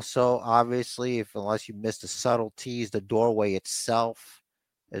 Also, obviously, unless you missed the subtleties, the doorway itself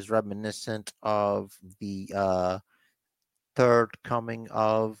is reminiscent of the third coming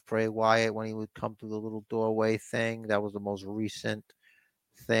of Bray Wyatt when he would come through the little doorway thing. That was the most recent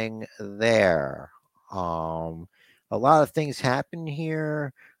thing there. A lot of things happen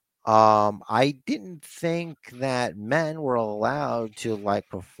here. I didn't think that men were allowed to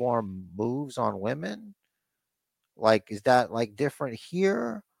perform moves on women. Is that different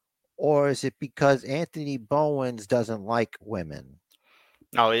here? Or is it because Anthony Bowens doesn't like women?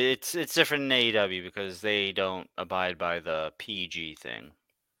 No, it's different in AEW because they don't abide by the PG thing.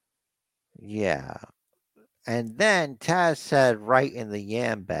 Yeah. And then Taz said right in the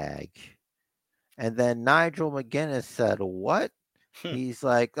yam bag. And then Nigel McGuinness said, what? He's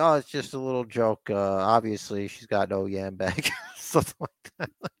like, oh, it's just a little joke. Obviously, she's got no yam bag. Something like that.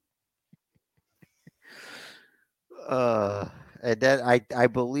 And then I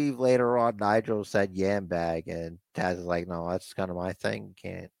believe later on Nigel said yam bag, and Taz is like, no, that's kind of my thing.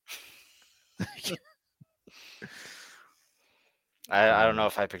 Can't. I don't know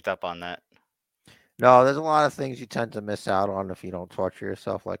if I picked up on that. No, there's a lot of things you tend to miss out on if you don't torture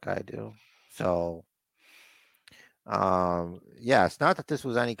yourself like I do. So, yeah, it's not that this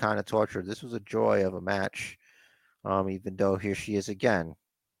was any kind of torture. This was a joy of a match. Even though here she is again,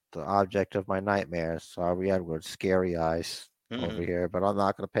 the object of my nightmares. Sorry, Edward, scary eyes over Mhm. here. But I'm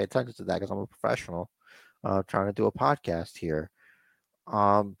not going to pay attention to that because I'm a professional. Trying to do a podcast here.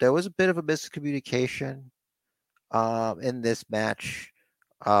 There was a bit of a miscommunication in this match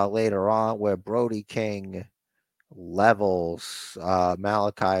later on where Brody King levels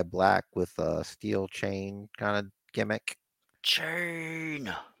Malachi Black with a steel chain kind of gimmick.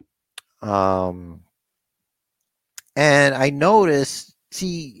 Chain. Um, and I noticed,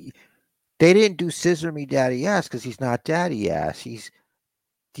 see, they didn't do Scissor Me Daddy Ass because he's not Daddy Ass. He's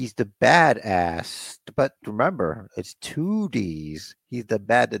the bad ass. But remember, it's two D's. He's the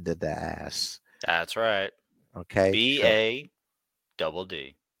bad ass. That's right. Okay, so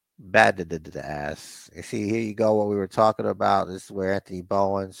BADD. bad ass. You see, here you go. What we were talking about. This is where Anthony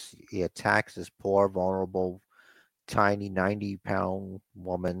Bowens he attacks this poor, vulnerable, tiny 90-pound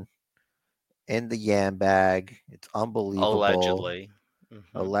woman in the yam bag. It's unbelievable. Allegedly. Mhm.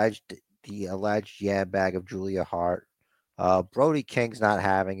 The alleged yam bag of Julia Hart. Brody King's not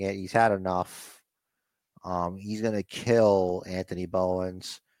having it. He's had enough. He's gonna kill Anthony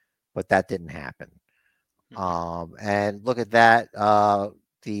Bowens, but that didn't happen. Mhm. And look at that.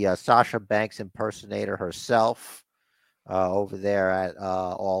 The Sasha Banks impersonator herself over there at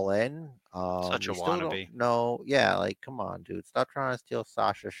All In. Such a We still don't wannabe. know. Yeah, like come on, dude. Stop trying to steal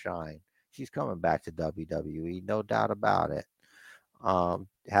Sasha's shine. She's coming back to WWE, no doubt about it.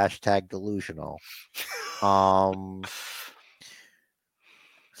 Hashtag delusional. Um,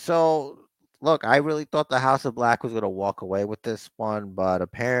 so look, I really thought the House of Black was gonna walk away with this one, but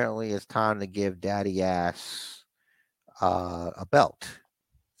apparently it's time to give Daddy Ass a belt.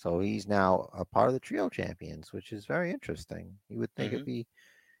 So he's now a part of the trio champions, which is very interesting. You would think Mhm.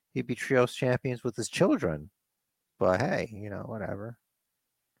 he'd be trios champions with his children, but hey, whatever.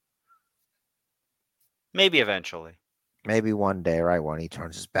 Maybe eventually. Maybe one day, right when he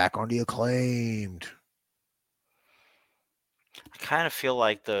turns his back on the Acclaimed. I kind of feel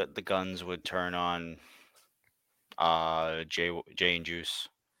like the guns would turn on Jay and Juice.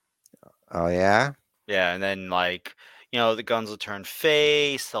 Oh yeah, Yeah, and then like the guns will turn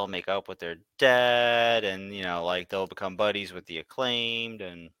face. They'll make up with their dad, and like they'll become buddies with the Acclaimed,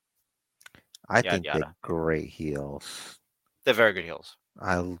 and I yada think they're yada. great heels. They're very good heels.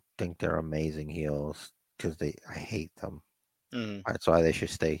 Think they're amazing heels because I hate them. Mhm. That's why they should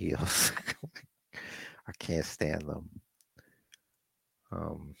stay heels. I can't stand them.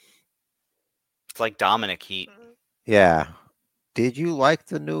 Um, It's like Dominic Heat. yeah. Did you like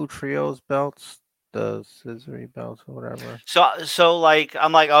the new trios belts, the scissory belts or whatever? So like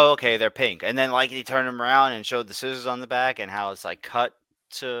I'm like, oh okay, they're pink, and then like he turned them around and showed the scissors on the back and how it's like cut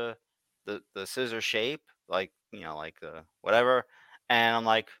to the scissor shape, like like the whatever, and I'm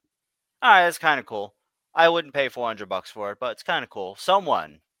like, all right, that's kind of cool. I wouldn't pay $400 for it, but it's kind of cool.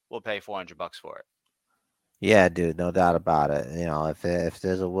 Someone will pay $400 for it. Yeah, dude, no doubt about it. If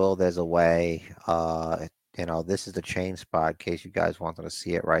there's a will, there's a way. This is the chain spot in case you guys wanted to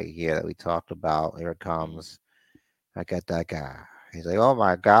see it right here that we talked about. Here it Mm. comes. I got that guy. He's like, oh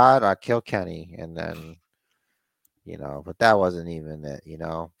my God, I killed Kenny. And then, but that wasn't even it.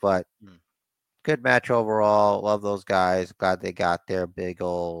 But Mm. good match overall. Love those guys. Glad they got their big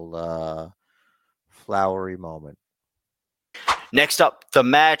old flowery moment. Next up, the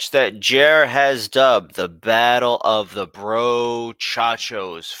match that Jer has dubbed the Battle of the Bro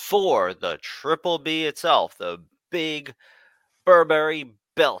Chachos for the Triple B itself, the big Burberry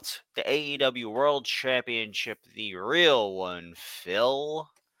belt, the AEW World Championship, the real one, Phil.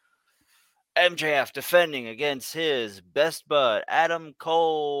 MJF defending against his best bud, Adam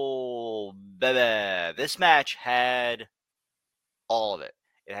Cole. Baby. This match had all of it.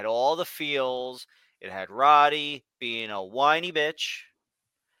 It had all the feels. It had Roddy being a whiny bitch.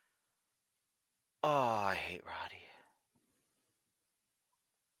 Oh, I hate Roddy.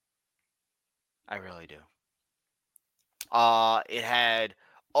 I really do. It had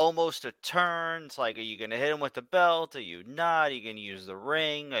almost a turn. It's like, are you gonna hit him with the belt? Are you not? Are you gonna use the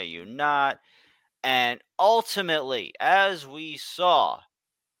ring? Are you not? And ultimately, as we saw,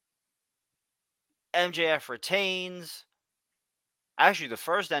 MJF retains. Actually, the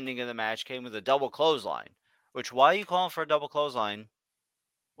first ending of the match came with a double clothesline. Which, why are you calling for a double clothesline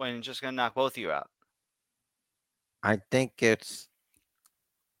when it's just gonna knock both of you out? I think it's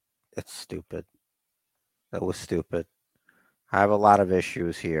stupid. It was stupid. I have a lot of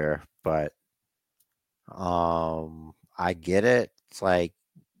issues here, but I get it. It's like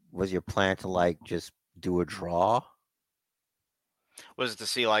Was your plan to like just do a draw? Was it to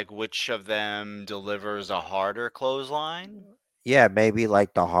see like which of them delivers a harder clothesline? Yeah, maybe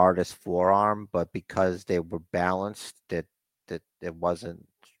like the hardest forearm, but because they were balanced, that it wasn't.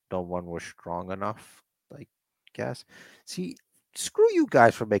 No one was strong enough. Like, guess. See, screw you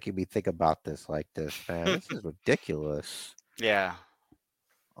guys for making me think about this like this, man. This is ridiculous. Yeah.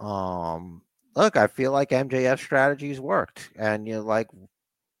 Um, Look, I feel like MJF strategies worked, and you're like,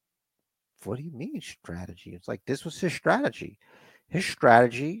 what do you mean strategy? It's like this was his strategy. His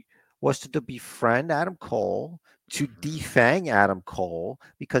strategy was to befriend Adam Cole, to defang Adam Cole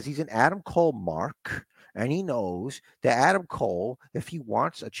because he's an Adam Cole mark. And he knows that Adam Cole, if he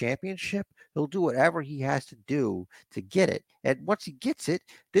wants a championship, he'll do whatever he has to do to get it. And once he gets it,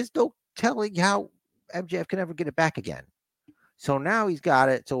 there's no telling how MJF can ever get it back again. So now he's got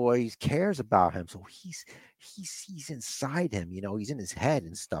it to where he cares about him. So he's inside him, he's in his head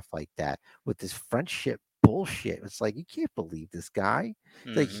and stuff like that with this friendship bullshit. It's like you can't believe this guy.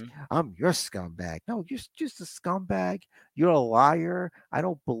 It's like Mhm. I'm your scumbag. No, you're just a scumbag. You're a liar. I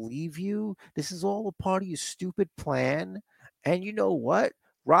don't believe you. This is all a part of your stupid plan. And you know what?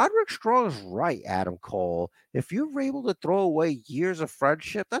 Roderick Strong is right, Adam Cole. If you're able to throw away years of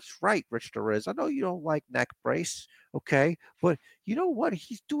friendship, that's right, Rich Derez. I know you don't like neck brace, okay? But you know what?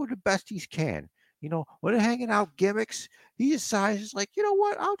 He's doing the best he can. When they're hanging out gimmicks, he decides, like, you know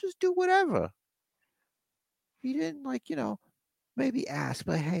what? I'll just do whatever. He didn't, like, maybe ask,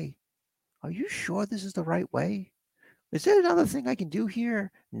 but hey, are you sure this is the right way? Is there another thing I can do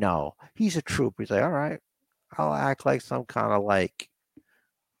here? No. He's a trooper. He's like, all right, I'll act like some kind of like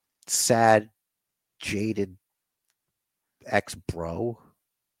sad, jaded ex bro.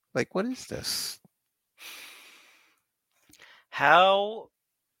 Like, what is this? How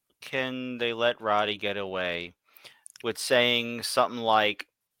can they let Roddy get away with saying something like,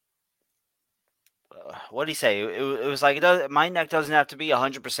 what did he say? It was like, my neck doesn't have to be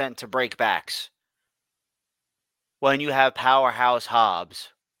 100% to break backs. When you have Powerhouse Hobbs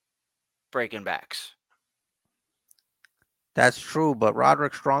breaking backs. That's true, but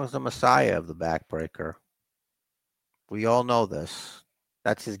Roderick Strong's the messiah of the backbreaker. We all know this.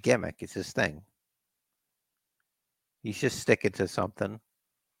 That's his gimmick. It's his thing. He's just sticking to something,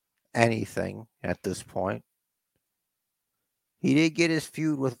 anything at this point. He did get his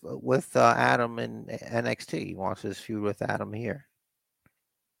feud with Adam in NXT. He wants his feud with Adam here,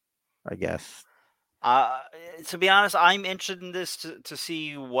 I guess. To be honest, I'm interested in this to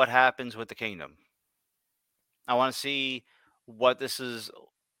see what happens with the Kingdom. I want to see what this is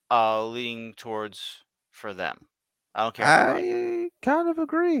leading towards for them. I don't care for Roddy. I kind of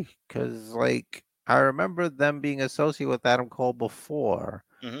agree because, like, I remember them being associated with Adam Cole before,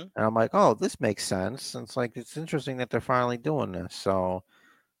 Mm-hmm. and I'm like, oh, this makes sense. And it's interesting that they're finally doing this. So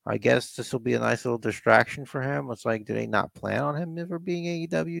I guess this will be a nice little distraction for him. It's like, do they not plan on him ever being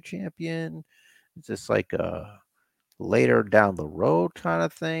AEW champion? It's just like a later down the road kind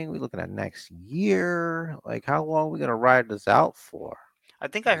of thing. We're looking at next year. Like, how long are we gonna ride this out for? I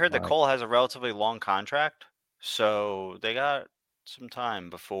think I Is heard that my Cole has a relatively long contract, so they got some time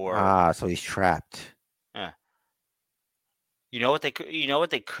before. so he's trapped. Yeah. You know what they could? You know what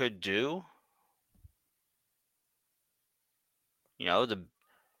they could do? You know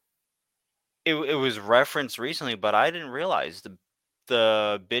it was referenced recently, but I didn't realize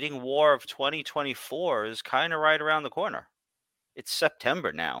the bidding war of 2024 is kind of right around the corner. It's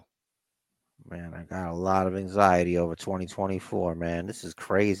September now. Man, I got a lot of anxiety over 2024, man. This is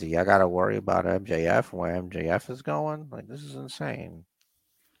crazy. I got to worry about MJF and where MJF is going. Like, this is insane.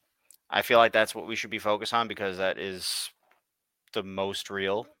 I feel like that's what we should be focused on because that is the most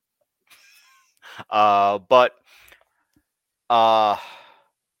real. But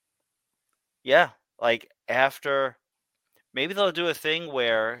yeah, like after maybe they'll do a thing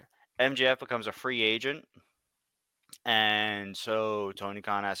where MJF becomes a free agent, and so Tony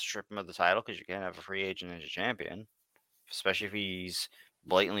Khan has to strip him of the title because you can't have a free agent as a champion, especially if he's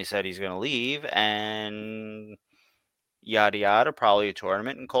blatantly said he's going to leave, and yada yada, probably a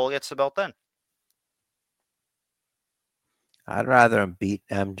tournament, and Cole gets the belt then. I'd rather him beat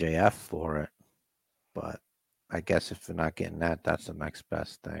MJF for it, but I guess if they're not getting that, that's the next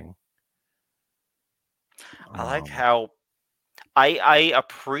best thing. I like how I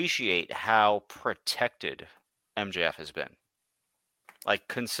appreciate how protected MJF has been, like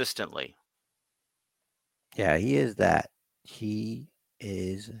consistently. Yeah, he is that. He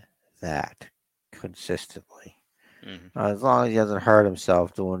is that consistently. Mm-hmm. As long as he doesn't hurt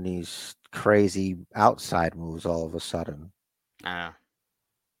himself doing these crazy outside moves all of a sudden.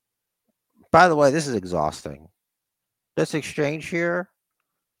 By the way, this is exhausting. This exchange here,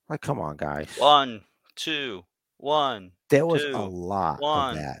 Like, come on, guys. 1, 2, 1. There was 2, a lot of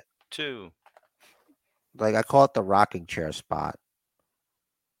 1, that. 2. Like, I call it the rocking chair spot.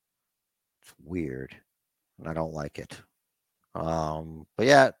 It's weird, and I don't like it. But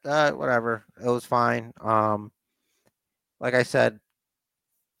yeah, whatever. It was fine. Like I said,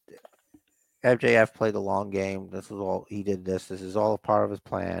 MJF played the long game. This was all he did. This is all a part of his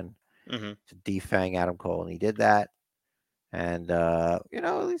plan Mm-hmm. to defang Adam Cole, and he did that. And at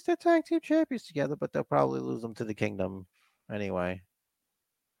least they're tag team champions together, but they'll probably lose them to the Kingdom anyway.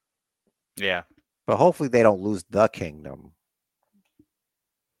 Yeah. But hopefully they don't lose the Kingdom.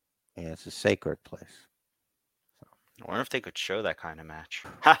 And it's a sacred place. I wonder if they could show that kind of match.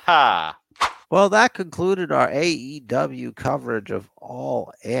 Ha ha! Well, that concluded our AEW coverage of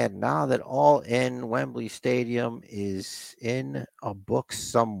All In. Now that All In Wembley Stadium is in a book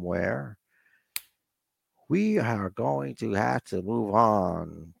somewhere, we are going to have to move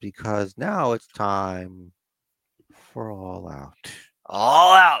on because now it's time for All Out.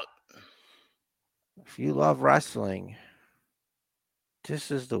 All Out. If you love wrestling,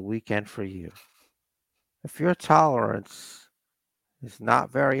 this is the weekend for you. If your tolerance is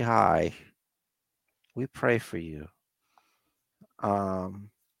not very high, we pray for you.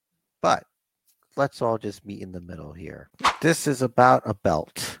 But let's all just meet in the middle here. This is about a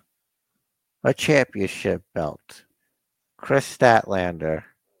belt, a championship belt. Chris Statlander,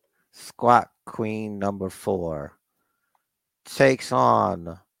 Squat Queen number 4, takes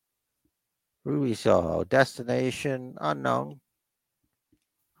on Ruby Soho, destination unknown.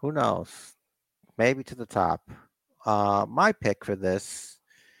 Who knows? Maybe to the top. My pick for this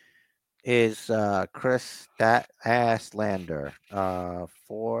is Chris Statlander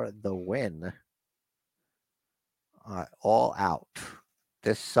for the win. All Out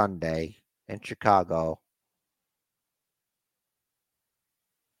this Sunday in Chicago.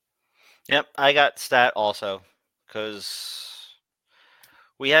 Yep, I got Stat also because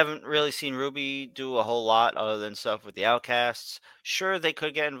we haven't really seen Ruby do a whole lot other than stuff with the Outcasts. Sure, they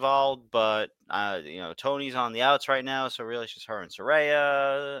could get involved, but Tony's on the outs right now, so really it's just her and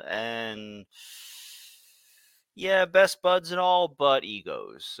Saraya, and yeah, best buds and all, but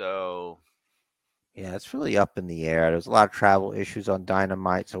egos. So yeah, it's really up in the air. There's a lot of travel issues on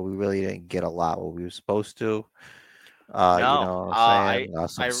Dynamite, so we really didn't get a lot what we were supposed to. No, You know what I'm saying?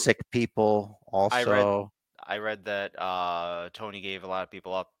 Some sick people also. I read that Tony gave a lot of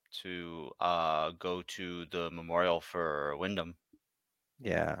people up to go to the memorial for Wyndham.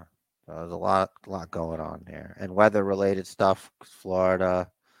 Yeah, there's a lot going on there, and weather-related stuff,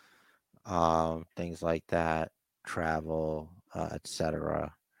 Florida, things like that, travel,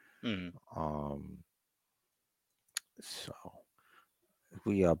 etc. Mm-hmm. So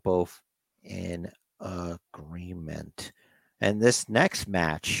we are both in agreement. And this next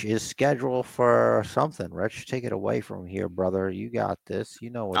match is scheduled for something. Rich, take it away from here, brother. You got this. You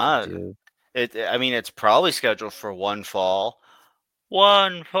know what to do. It's probably scheduled for one fall.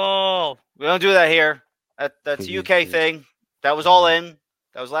 One fall. We don't do that here. That's a UK thing. That was All In.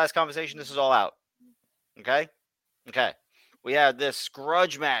 That was last conversation. This is All Out. Okay? Okay. We have this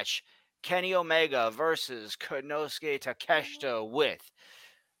grudge match. Kenny Omega versus Konosuke Takeshita with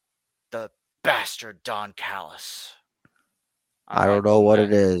the bastard Don Callis. I don't know what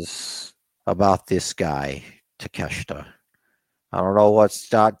it is about this guy, Takeshita. I don't know what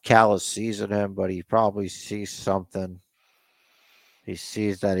Don Callis sees in him, but he probably sees something. He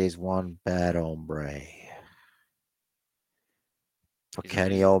sees that he's one bad hombre. But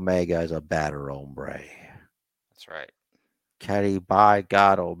Kenny Omega is a badder hombre. That's right. Kenny, by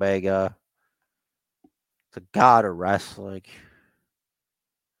God, Omega, the god of wrestling.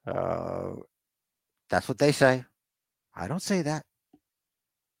 That's what they say. I don't say that.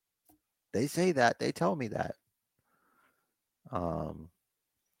 They say that. They tell me that.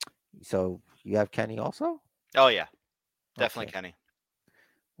 So you have Kenny also? Oh yeah, definitely Okay. Kenny.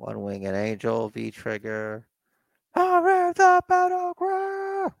 One Winged Angel, V Trigger. The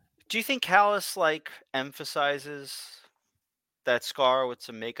battleground. Do you think Callis emphasizes that scar with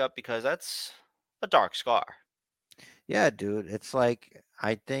some makeup because that's a dark scar? Yeah, dude. It's like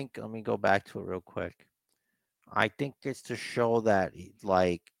I think. Let me go back to it real quick. I think it's to show that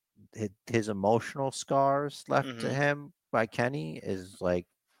his emotional scars left to him by Kenny is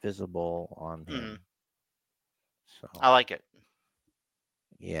visible on him. So I like it.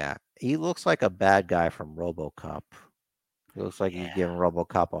 Yeah, he looks like a bad guy from RoboCop. He looks like he's giving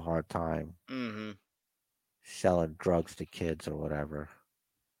RoboCop a hard time. Selling drugs to kids or whatever.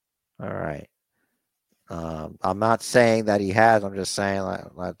 All right. I'm not saying that he has. I'm just saying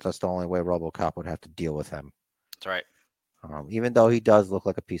that's the only way RoboCop would have to deal with him. That's right. Even though he does look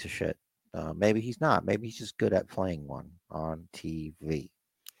like a piece of shit. Maybe he's not. Maybe he's just good at playing one on TV.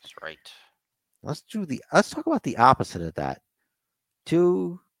 That's right. Let's talk about the opposite of that.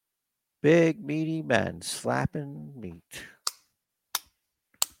 Two big meaty men slapping meat.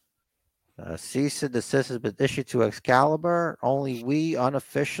 Cease and desist has been issued to Excalibur. Only we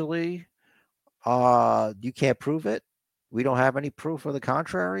unofficially. You can't prove it. We don't have any proof of the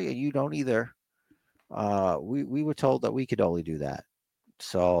contrary, and you don't either. We were told that we could only do that,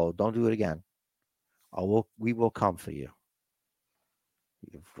 so don't do it again. We will come for you.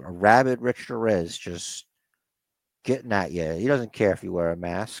 A rabid Richter is just getting at you. He doesn't care if you wear a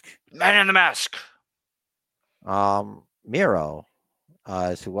mask. Man in the mask. Miro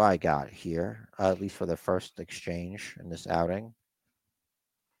is who I got here, at least for the first exchange in this outing.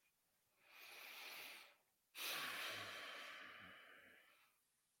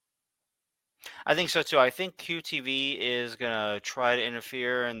 I think so too. I think QTV is gonna try to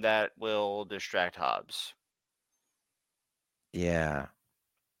interfere, and that will distract Hobbs. Yeah.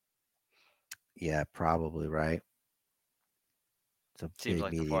 Yeah, probably right. It's a Seems big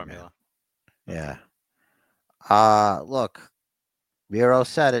like the meaty formula. man. Look, Miro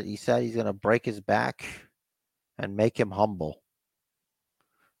said it. He said he's gonna break his back and make him humble.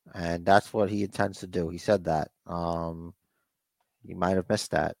 And that's what he intends to do. He said that. You might have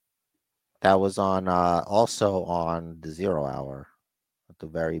missed that. That was on also on the 0 Hour at the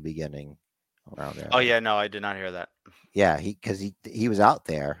very beginning around there. Oh yeah, no, I did not hear that. Yeah, he was out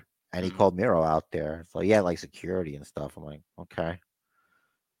there and he Mhm. called Miro out there. So he had like security and stuff. I'm like, okay,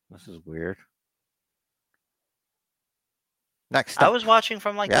 this is weird. Next I up, was watching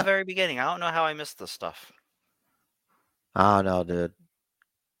from like the yeah. very beginning. I don't know how I missed this stuff. Oh no, dude.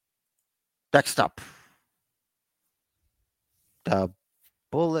 Next up, the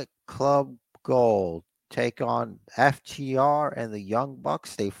Bullet Club Gold take on FTR and the Young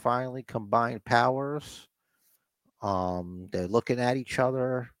Bucks. They finally combined powers. They're looking at each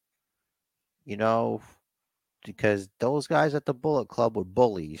other, you know, because those guys at the Bullet Club were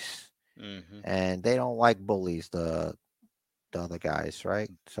bullies, Mm-hmm. and they don't like bullies. The other guys, right?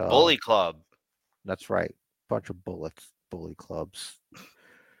 So Bully Club. that's right. Bunch of bullets, bully clubs.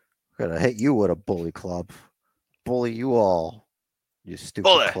 Gonna hit you with a bully club. Bully you all, you stupid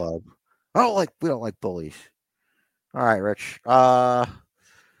Bully. club. We don't like bullies. All right, Rich. I'm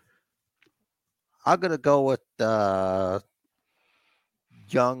gonna go with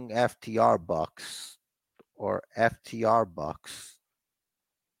young FTR Bucks or FTR Bucks.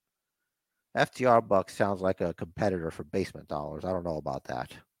 FTR Bucks sounds like a competitor for Basement Dollars. I don't know about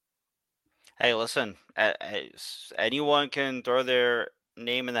that. Hey, listen. Anyone can throw their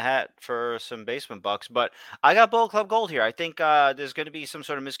name in the hat for some basement bucks, but I got Bullet Club Gold here. I think there's going to be some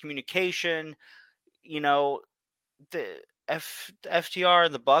sort of miscommunication. You know, the FTR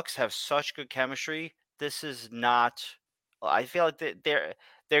and the Bucks have such good chemistry. This is not. I feel like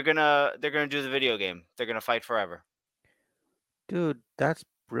they're gonna do the video game. They're gonna fight forever. Dude, that's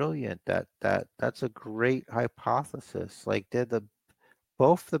brilliant. That's a great hypothesis. Like they're the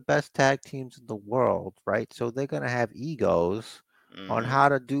both the best tag teams in the world, right? So they're gonna have egos on Hmm. how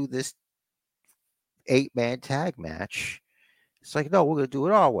to do this 8-man tag match. It's like, no, we're gonna do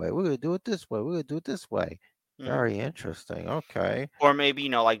it our way. We're gonna do it this way. We're gonna do it this way. Hmm. Very interesting. Okay. Or maybe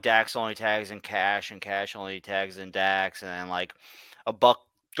like Dax only tags in Cash, and Cash only tags in Dax, and then like a Buck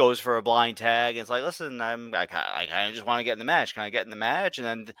goes for a blind tag. And it's like, listen, I kind of just want to get in the match. Can I get in the match? And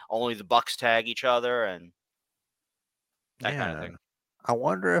then only the Bucks tag each other and that kind of Yeah. thing. I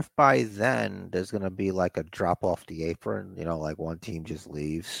wonder if by then there's gonna be like a drop off the apron, like one team just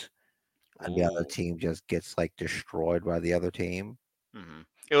leaves and the other Ooh. team just gets like destroyed by the other team. Hmm.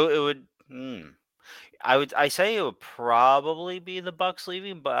 It would. I say it would probably be the Bucks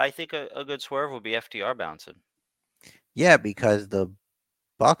leaving, but I think a good swerve would be FTR bouncing. Yeah, because the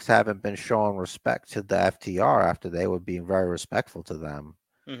Bucks haven't been showing respect to the FTR after they were being very respectful to them.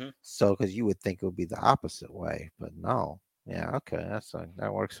 Hmm. So, because you would think it would be the opposite way, but no. Yeah, okay,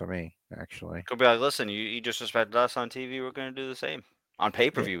 that works for me actually. Could be like, listen, you disrespected us on TV. We're gonna do the same on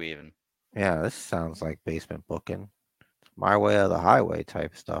pay per Yeah, view, even. yeah, this sounds like basement booking, my way or the highway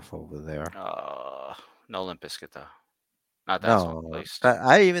type stuff over there. No Limp Bizkit though. Not that song, at No, least.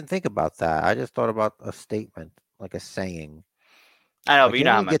 I didn't even think about that. I just thought about a statement, like a saying. I know, but Like you you know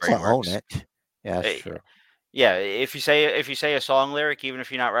don't how even my get to brain own works. it. Yeah, that's Eh, true. yeah, if you say a song lyric, even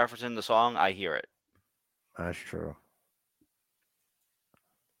if you're not referencing the song, I hear it. That's true.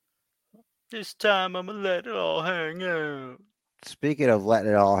 This time I'm gonna let it all hang out. Speaking of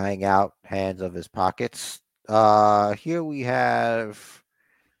letting it all hang out, hands of his pockets. Here we have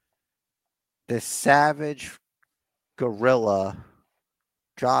the Savage gorilla,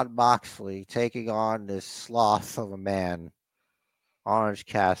 John Moxley, taking on this sloth of a man, Orange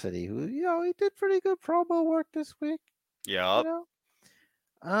Cassidy, who, he did pretty good promo work this week. Yup.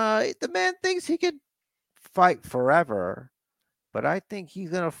 The man thinks he could fight forever, but I think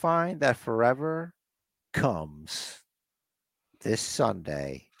he's going to find that forever comes this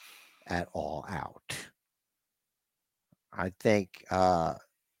Sunday at All Out. I think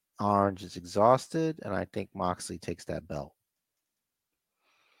Orange is exhausted, and I think Moxley takes that belt.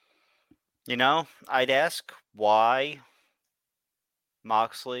 I'd ask why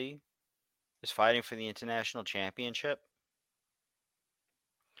Moxley is fighting for the International Championship.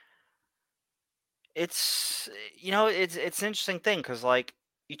 It's it's an interesting thing because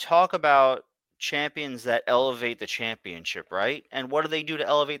you talk about champions that elevate the championship, right? And what do they do to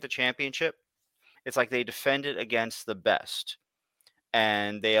elevate the championship? It's like they defend it against the best,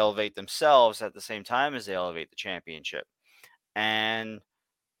 and they elevate themselves at the same time as they elevate the championship. And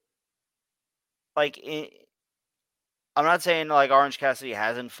I'm not saying Orange Cassidy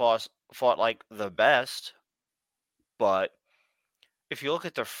hasn't fought like the best, but if you look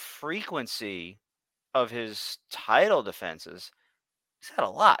at the frequency of his title defenses, he's had a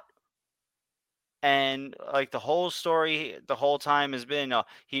lot. And the whole story, the whole time has been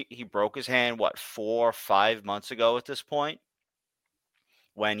he broke his hand 4 or 5 months ago at this point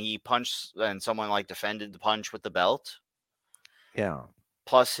when he punched and someone defended the punch with the belt. Yeah.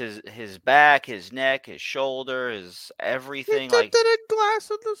 Plus his back, his neck, his shoulder, his everything. He dipped it in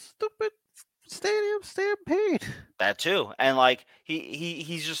glass of the stupid Stadium Stampede. That too, and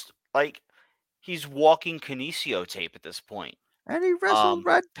he's just he's walking Kinesio tape at this point. And he wrestled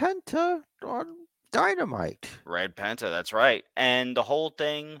Red Penta on Dynamite. Red Penta, that's right. And the whole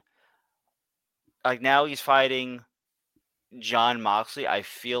thing, now he's fighting John Moxley. I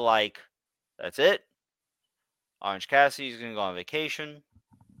feel like that's it. Orange Cassidy's going to go on vacation.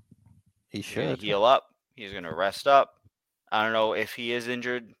 He's going to heal up. He's going to rest up. I don't know if he is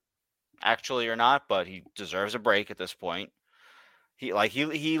injured actually or not, but he deserves a break at this point. He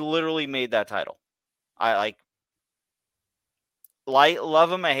literally made that title. I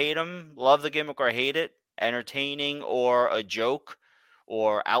love him, I hate him, love the gimmick or I hate it, entertaining or a joke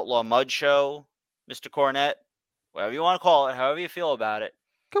or outlaw mud show, Mr. Cornette, whatever you want to call it, however you feel about it.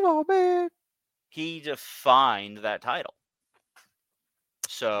 Come on, man. He defined that title.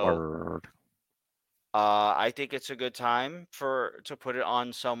 So Word. I think it's a good time to put it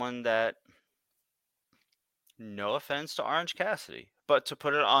on someone that, no offense to Orange Cassidy, but to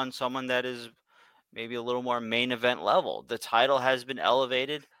put it on someone that is maybe a little more main event level. The title has been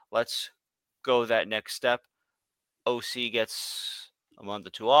elevated. Let's go that next step. OC gets a month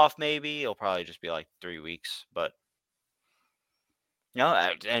or two off, maybe. It'll probably just be 3 weeks, but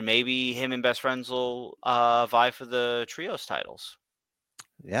and maybe him and Best Friends will vie for the trios titles.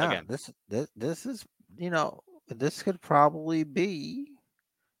 Yeah, again. This is this could probably be.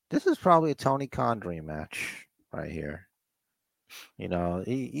 This is probably a Tony Khan dream match right here. He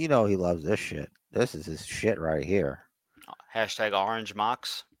loves this shit. This is his shit right here. Hashtag Orange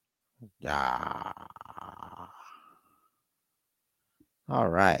Mox. Yeah. All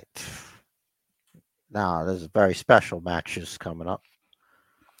right. Now there's very special matches coming up.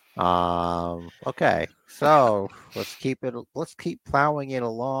 Okay, so let's keep plowing it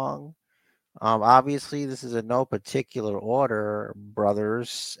along. Obviously, this is in no particular order,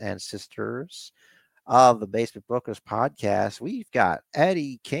 brothers and sisters of the Basement Bookers podcast. We've got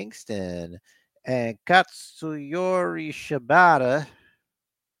Eddie Kingston and Katsuyori Shibata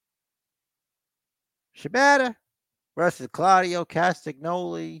versus Claudio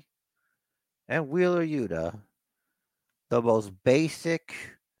Castagnoli and Wheeler Yuta. The most basic,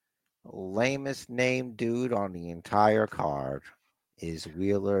 lamest named dude on the entire card is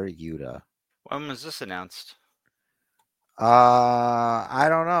Wheeler Yuta. When was this announced? I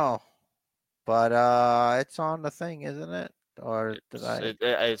don't know, but it's on the thing, isn't it? Or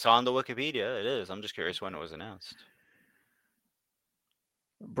it's on the Wikipedia. It is. I'm just curious when it was announced.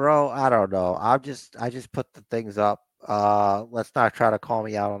 Bro, I don't know. I just put the things up. Let's not try to call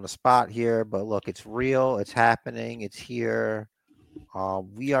me out on the spot here, but look, it's real. It's happening. It's here.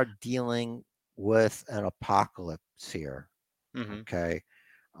 We are dealing with an apocalypse here. Mm-hmm. Okay.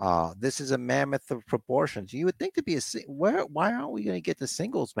 This is a mammoth of proportions. You would think to be why aren't we going to get the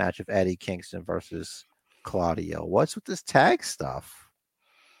singles match of Eddie Kingston versus Claudio? What's with this tag stuff?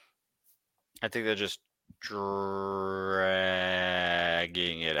 I think they're just dragging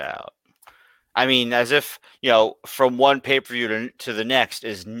it out. I mean, as if, from one pay-per-view to the next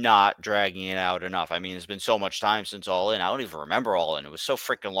is not dragging it out enough. I mean, it's been so much time since All In. I don't even remember All In. It was so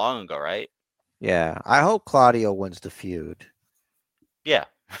freaking long ago, right? Yeah, I hope Claudio wins the feud Yeah.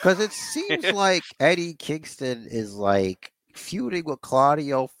 because it seems like Eddie Kingston is like feuding with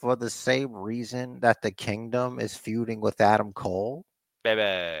Claudio for the same reason that the Kingdom is feuding with Adam Cole.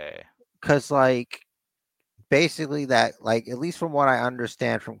 Baby. Because like basically that like at least from what I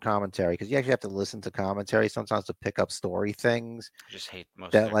understand from commentary, because you actually have to listen to commentary sometimes to pick up story things I just hate most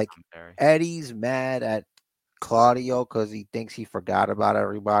of that their like commentary. Eddie's mad at Claudio because he thinks he forgot about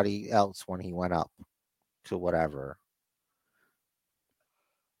everybody else when he went up to whatever.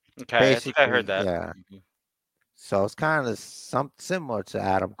 Okay, I think I heard Basically, that. yeah. Mhm. So it's kind of some similar to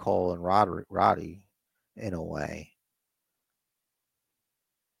Adam Cole and Roddy in a way.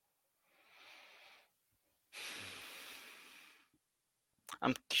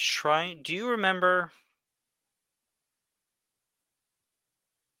 I'm trying. Do you remember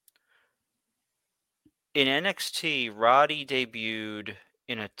in NXT, Roddy debuted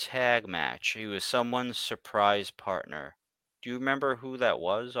in a tag match? He was someone's surprise partner. Do you remember who that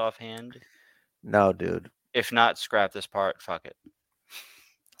was offhand? No, dude. If not, scrap this part. Fuck it.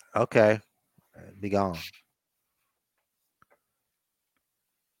 Okay, be gone.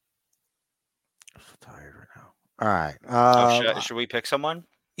 I'm so tired right now. All Oh, right. should we pick someone?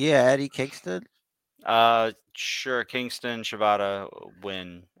 Yeah, Eddie Kingston. Sure. Kingston, Shibata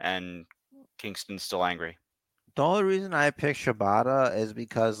win, and Kingston's still angry. The only reason I picked Shibata is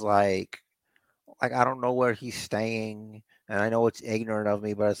because like I don't know where he's staying, and I know it's ignorant of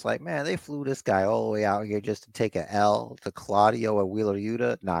me, but it's like, man, they flew this guy all the way out here just to take a L to Claudio or Wheeler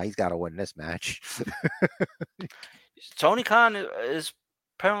Yuta. Nah, he's got to win this match. Tony Khan is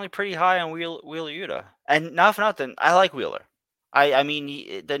apparently pretty high on Wheeler Yuta, and not for nothing, I like Wheeler. I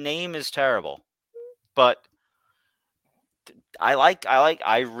mean, the name is terrible, but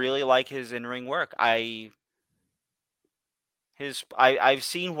I really like his in ring work. I've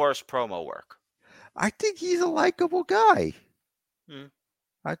seen worse promo work. I think he's a likable guy. Mm.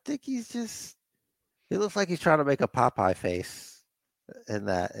 I think he's just. He looks like he's trying to make a Popeye face in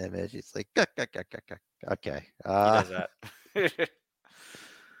that image. It's like, "Guk, guk, guk, guk, guk." Okay. He does that.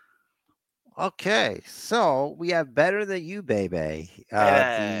 Okay, so we have Better Than You, baby. Baby.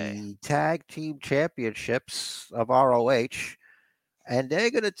 The tag team championships of ROH, and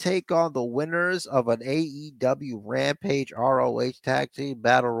they're going to take on the winners of an AEW Rampage ROH Tag Team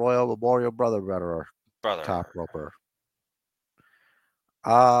Battle Royal Memorial Brother top Brother.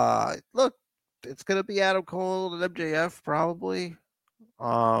 roper. Look, it's going to be Adam Cole and MJF probably.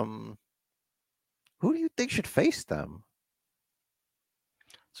 Um, who do you think should face them?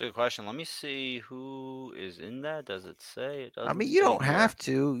 It's a good question. Let me see who is in that. Does it say? It I doesn't mean, you say don't here. have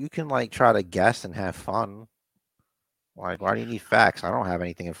to. You can like try to guess and have fun. Like, why do you need facts? I don't have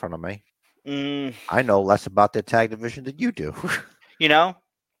anything in front of me. Mm, I know less about the tag division than you do. you know,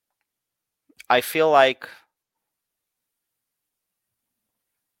 I feel like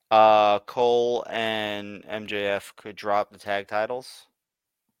Cole and MJF could drop the tag titles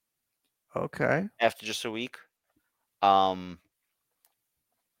Okay. after just a week.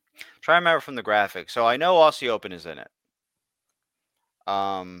 Try to remember from the graphic. So I know Aussie Open is in it.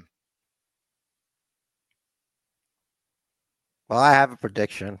 Well, I have a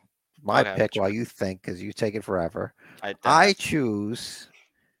prediction. My Okay, pick while you think, because you take it forever. that I has choose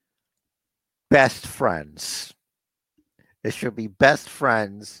best friends. It should be best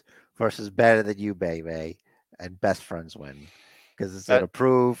friends versus Better Than You, baby. And best friends win. Because it's going to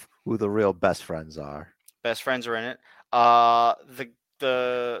prove who the real best friends are. best friends are in it.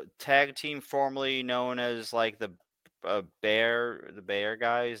 The tag team formerly known as like the Bear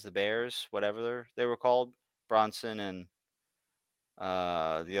guys, the Bears, whatever they were called, Bronson and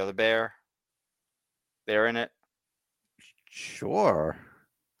the other Bear. They're in it. Sure.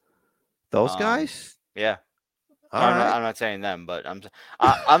 Those guys? Yeah. All right. I'm not saying them, but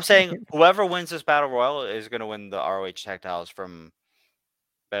I'm saying whoever wins this battle royal is going to win the ROH tag titles from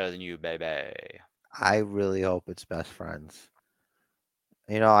Better Than You, baby. I really hope it's best friends.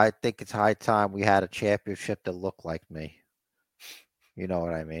 You know, I think it's high time we had a championship that looked like me. You know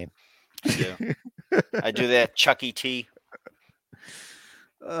what I mean? I do. I do that Chucky T.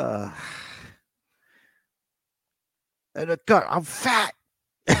 And a gut, I'm fat.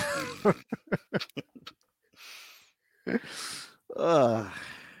 All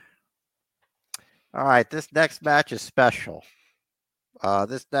right, this next match is special.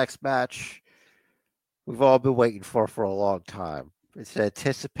 This next match we've all been waiting for a long time. It's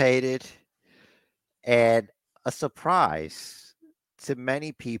anticipated and a surprise to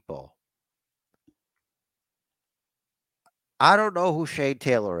many people. I don't know who Shane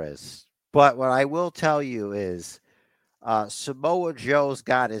Taylor is, but what I will tell you is Samoa Joe's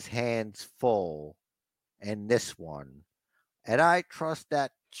got his hands full in this one, and I trust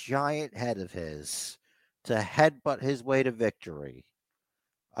that giant head of his to headbutt his way to victory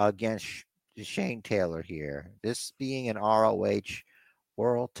against Shane Taylor here. This being an ROH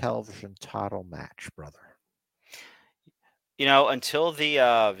World Television title match, brother. Until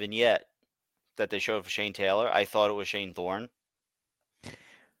the vignette that they showed for Shane Taylor, I thought it was Shane Thorne.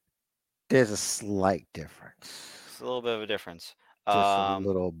 There's a slight difference. It's a little bit of a difference. Just a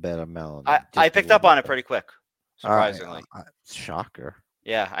little bit of melody. I picked up on it pretty quick, surprisingly. Shocker.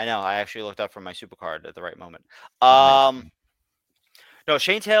 Yeah, I know. I actually looked up for my supercard at the right moment. Amazing. No,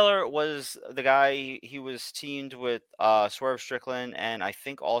 Shane Taylor was the guy. He was teamed with Swerve Strickland, and I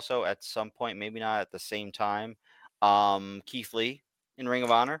think also at some point, maybe not at the same time, Keith Lee in Ring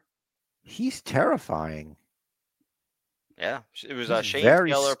of Honor. He's terrifying. Yeah, it was He's Shane very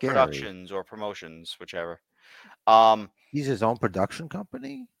Taylor scary. Productions or Promotions, whichever. He's his own production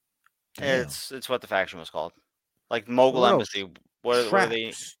company. Damn. It's what the faction was called, like Mogul What Embassy. What are they?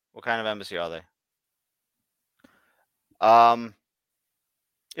 Traps. What kind of embassy are they?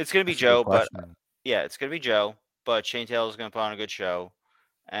 It's gonna be That's a good Joe, but question. yeah, it's gonna be Joe. But Shane Taylor's gonna put on a good show,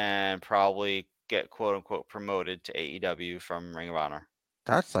 and probably get quote unquote promoted to AEW from Ring of Honor.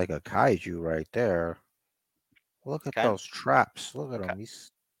 That's like a kaiju right there. Look at those traps. Look at him.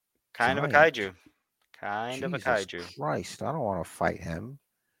 He's kind of a giant. kaiju. Kind of a Jesus kaiju. Christ, I don't want to fight him.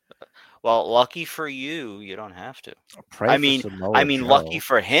 Well, lucky for you, you don't have to. Pray I for mean, Samoa Joe. lucky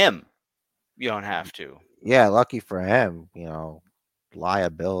for him, you don't have to. Yeah, lucky for him.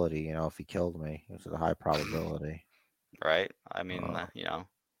 Liability. If he killed me, it's a high probability. Right? I mean,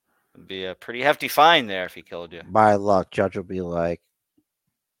 it'd be a pretty hefty fine there if he killed you. By luck, judge will be like,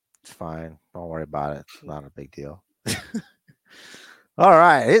 "It's fine. Don't worry about it. It's not a big deal." All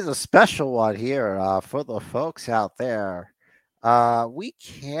right, here's a special one here for the folks out there. We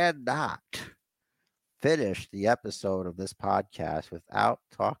cannot finish the episode of this podcast without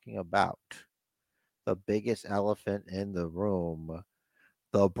talking about the biggest elephant in the room,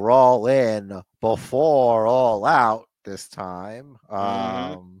 the Brawl In before All Out this time.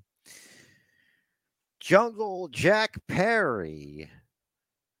 Jungle Jack Perry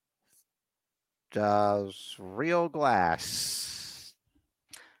does Real Glass,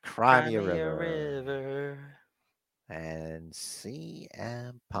 Crimea River, and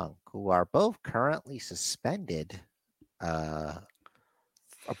CM Punk, who are both currently suspended upon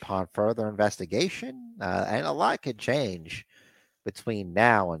further investigation, and a lot could change between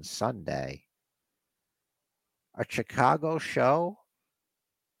now and Sunday. A Chicago show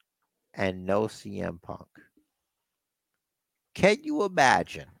and no CM Punk. Can you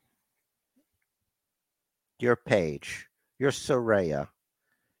imagine your Paige, your Saraya,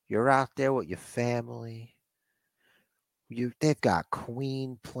 you're out there with your family, they've got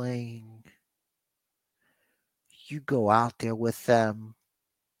Queen playing, you go out there with them,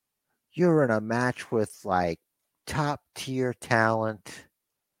 you're in a match with like top tier talent,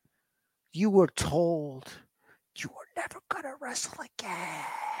 you were told you were never gonna wrestle again.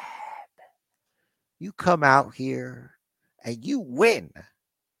 You come out here and you win.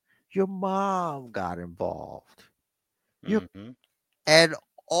 Your mom got involved. And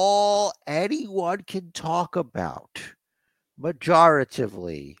all anyone can talk about,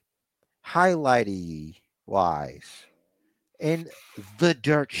 majoritively, highlighty wise, in the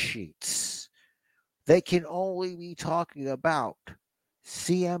dirt sheets, they can only be talking about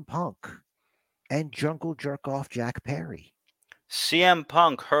CM Punk and Jungle Jerk Off Jack Perry. CM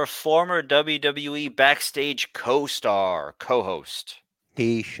Punk, her former WWE backstage co-star, co-host.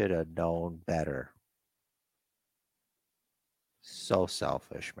 He should have known better. So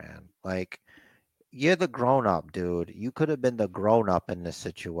selfish, man. Like, you're the grown-up, dude. You could have been the grown-up in this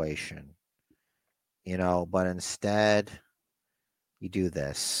situation. But instead, you do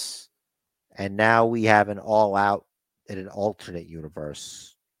this. And now we have an all-out in an alternate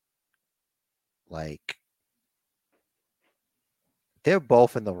universe. Like, they're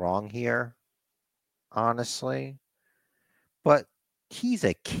both in the wrong here, honestly. But he's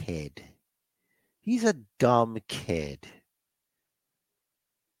a kid. He's a dumb kid.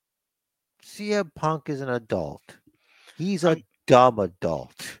 CM Punk is an adult. He's a dumb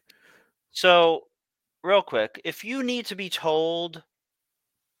adult. So, real quick, if you need to be told,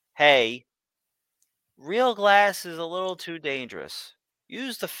 hey, Real Glass is a little too dangerous,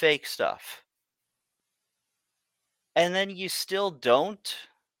 use the fake stuff, and then you still don't,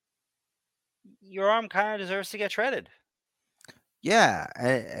 your arm kind of deserves to get shredded.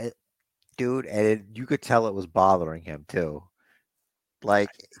 Yeah, dude, and you could tell it was bothering him too. Like,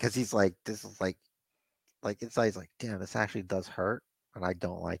 because he's like, this is like, like inside he's like, damn, this actually does hurt, and I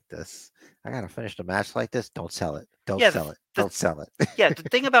don't like this. I gotta finish the match like this. Don't sell it. Don't Yeah, sell it. the Don't sell it. yeah, the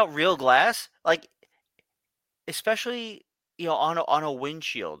thing about real glass, like especially on a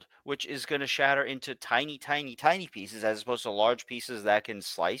windshield, which is going to shatter into tiny, tiny, tiny pieces as opposed to large pieces that can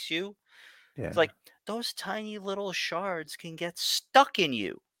slice you. It's Yeah, like those tiny little shards can get stuck in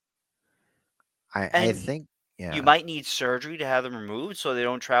you, I and think you yeah. might need surgery to have them removed so they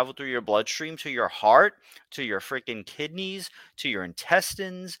don't travel through your bloodstream to your heart, to your freaking kidneys, to your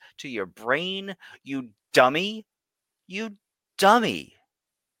intestines, to your brain. You dummy. You dummy.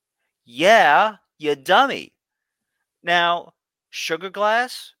 Yeah, you dummy. Now, sugar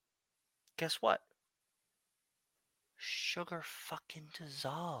glass, guess what? Sugar fucking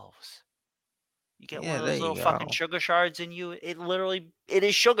dissolves. You get one Yeah, of there those little you fucking go. sugar shards in you, it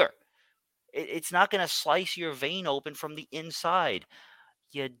is sugar. It's not going to slice your vein open from the inside.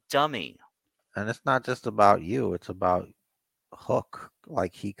 You dummy. And it's not just about you, it's about Hook.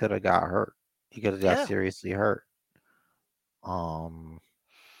 Like he could have got hurt. He could have got Yeah. seriously hurt. Um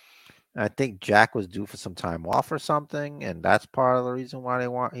I think Jack was due for some time off or something, and that's part of the reason why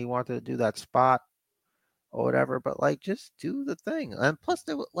he wanted to do that spot or whatever. But like, just do the thing. And plus,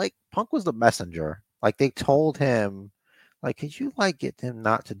 they were like, Punk was the messenger. Like they told him, like, could you like get him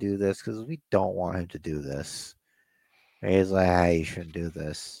not to do this because we don't want him to do this. And he's like, hey, you shouldn't do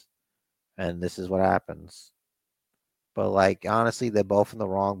this, and this is what happens. But like, honestly, they're both in the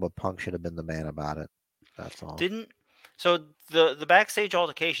wrong. But Punk should have been the man about it. That's all. Didn't so the backstage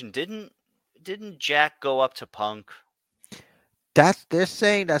altercation didn't Jack go up to Punk? They're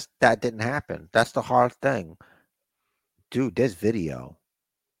saying that didn't happen. That's the hard thing. Dude, there's video.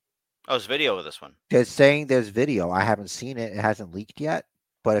 Oh, there's video of this one. They're saying there's video. I haven't seen it. It hasn't leaked yet.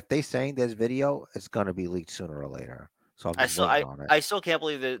 But if they saying there's video, it's gonna be leaked sooner or later. So I'm just waiting on it. I still can't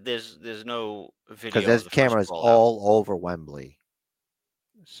believe that there's no Because video of there's the first cameras rollout. all over Wembley.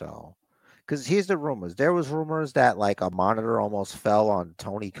 So, because here's the rumors. There was rumors that like a monitor almost fell on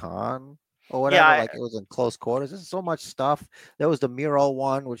Tony Khan or whatever. Yeah, Like it was in close quarters. There's so much stuff. There was the Miro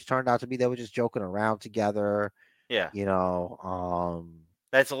one, which turned out to be they were just joking around together. yeah. You know,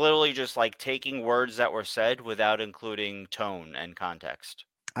 That's literally just like taking words that were said without including tone and context.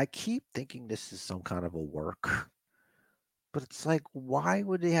 I keep thinking this is some kind of a work. But it's like, why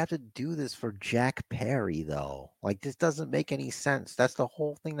would they have to do this for Jack Perry, though? Like, this doesn't make any sense. That's the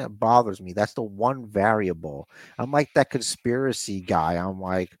whole thing that bothers me. That's the one variable. I'm like that conspiracy guy. I'm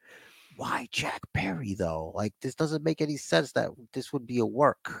like, why Jack Perry, though? Like, this doesn't make any sense that this would be a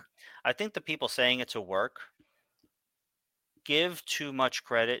work. I think the people saying it's a work give too much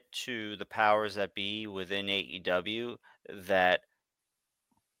credit to the powers that be within AEW that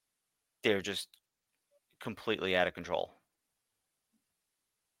they're just completely out of control.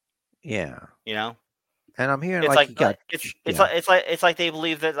 Yeah. You know? And I'm hearing It's like like he got. it's like they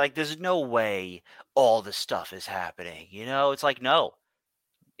believe that like there's no way all this stuff is happening. You know, it's like no,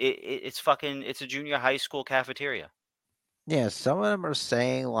 it's fucking it's a junior high school cafeteria. Yeah. Some of them are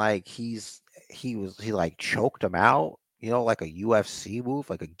saying like he like choked him out. You know, like a UFC move,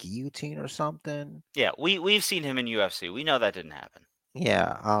 like a guillotine or something. Yeah, we've seen him in UFC. We know that didn't happen.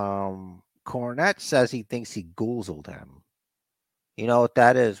 Yeah. Cornette says he thinks he goozled him. You know what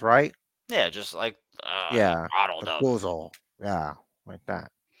that is, right? Yeah, just like Yeah. throttled A him. goozle. Yeah, like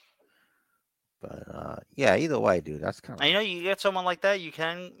that. But yeah, either way, dude, that's kind And you of know, you get someone like that, you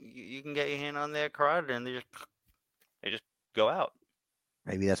can get your hand on their carotid and they just go out.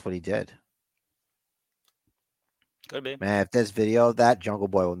 maybe that's what he did. Could be. Man, if there's video of that, Jungle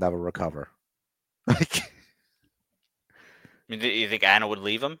Boy will never recover. Like, You think Anna would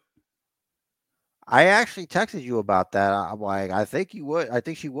leave him? I actually texted you about that. I'm like, I think you would. I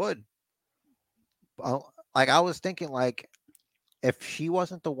think she would. Like, I was thinking, like, if she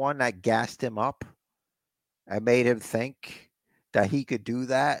wasn't the one that gassed him up and made him think that he could do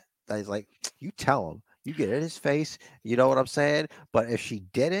that, that he's like, you tell him, you get in his face. You know what I'm saying? But if she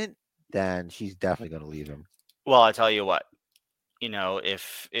didn't, then she's definitely going to leave him. Well, I tell you what, you know,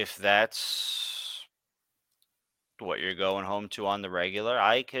 if that's what you're going home to on the regular,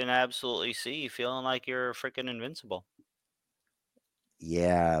 I can absolutely see you feeling like you're freaking invincible.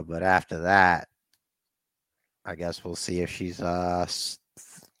 Yeah, but after that, I guess we'll see if she's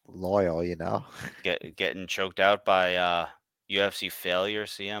loyal, you know. Getting choked out by UFC failure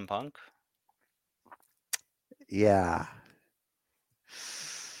CM Punk. Yeah.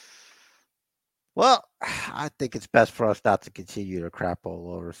 Well, I think it's best for us not to continue to crap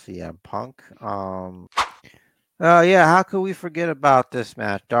all over CM Punk. Yeah, how could we forget about this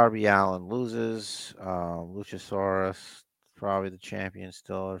match? Darby Allin loses. Luchasaurus, probably the champion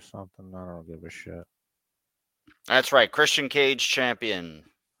still or something. I don't give a shit. That's right. Christian Cage champion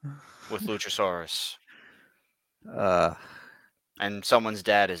with Luchasaurus. Uh, And someone's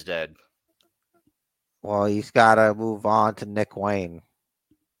dad is dead. well, he's got to move on to Nick Wayne.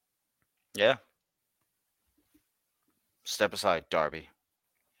 Yeah. Step aside, Darby.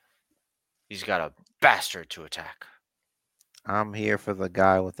 He's got a bastard to attack. I'm here for the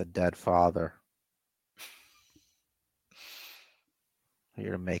guy with the dead father.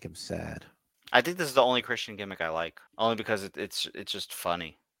 Here to make him sad. I think this is the only Christian gimmick I like. Only because it's just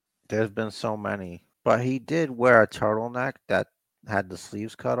funny. There's been so many. But he did wear a turtleneck that had the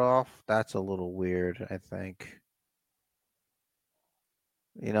sleeves cut off. That's a little weird, I think.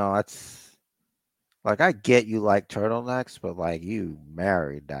 You know, that's like I get you like turtlenecks, but like you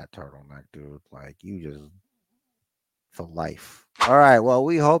married that turtleneck, dude. Like you just for life. All right. Well,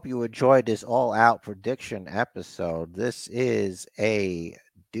 we hope you enjoyed this all out prediction episode. This is a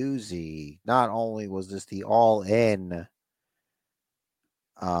doozy. Not only was this the all in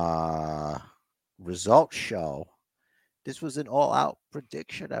results show, this was an all out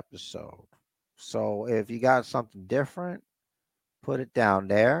prediction episode. So if you got something different, put it down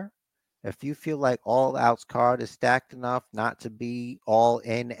there. If you feel like all out's card is stacked enough not to be all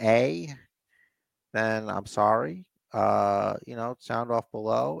in A, then I'm sorry. Sound off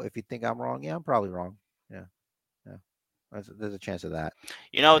below. If you think I'm wrong, yeah, I'm probably wrong. Yeah. There's a chance of that.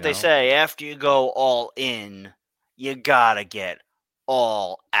 You know what they say, after you go all in, you gotta get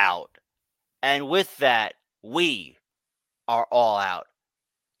all out. And with that, we are all out.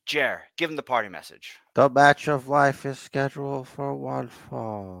 Jer, give him the party message. The match of life is scheduled for one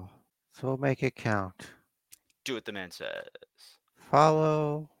fall, so make it count. Do what the man says.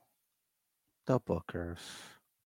 Follow the bookers.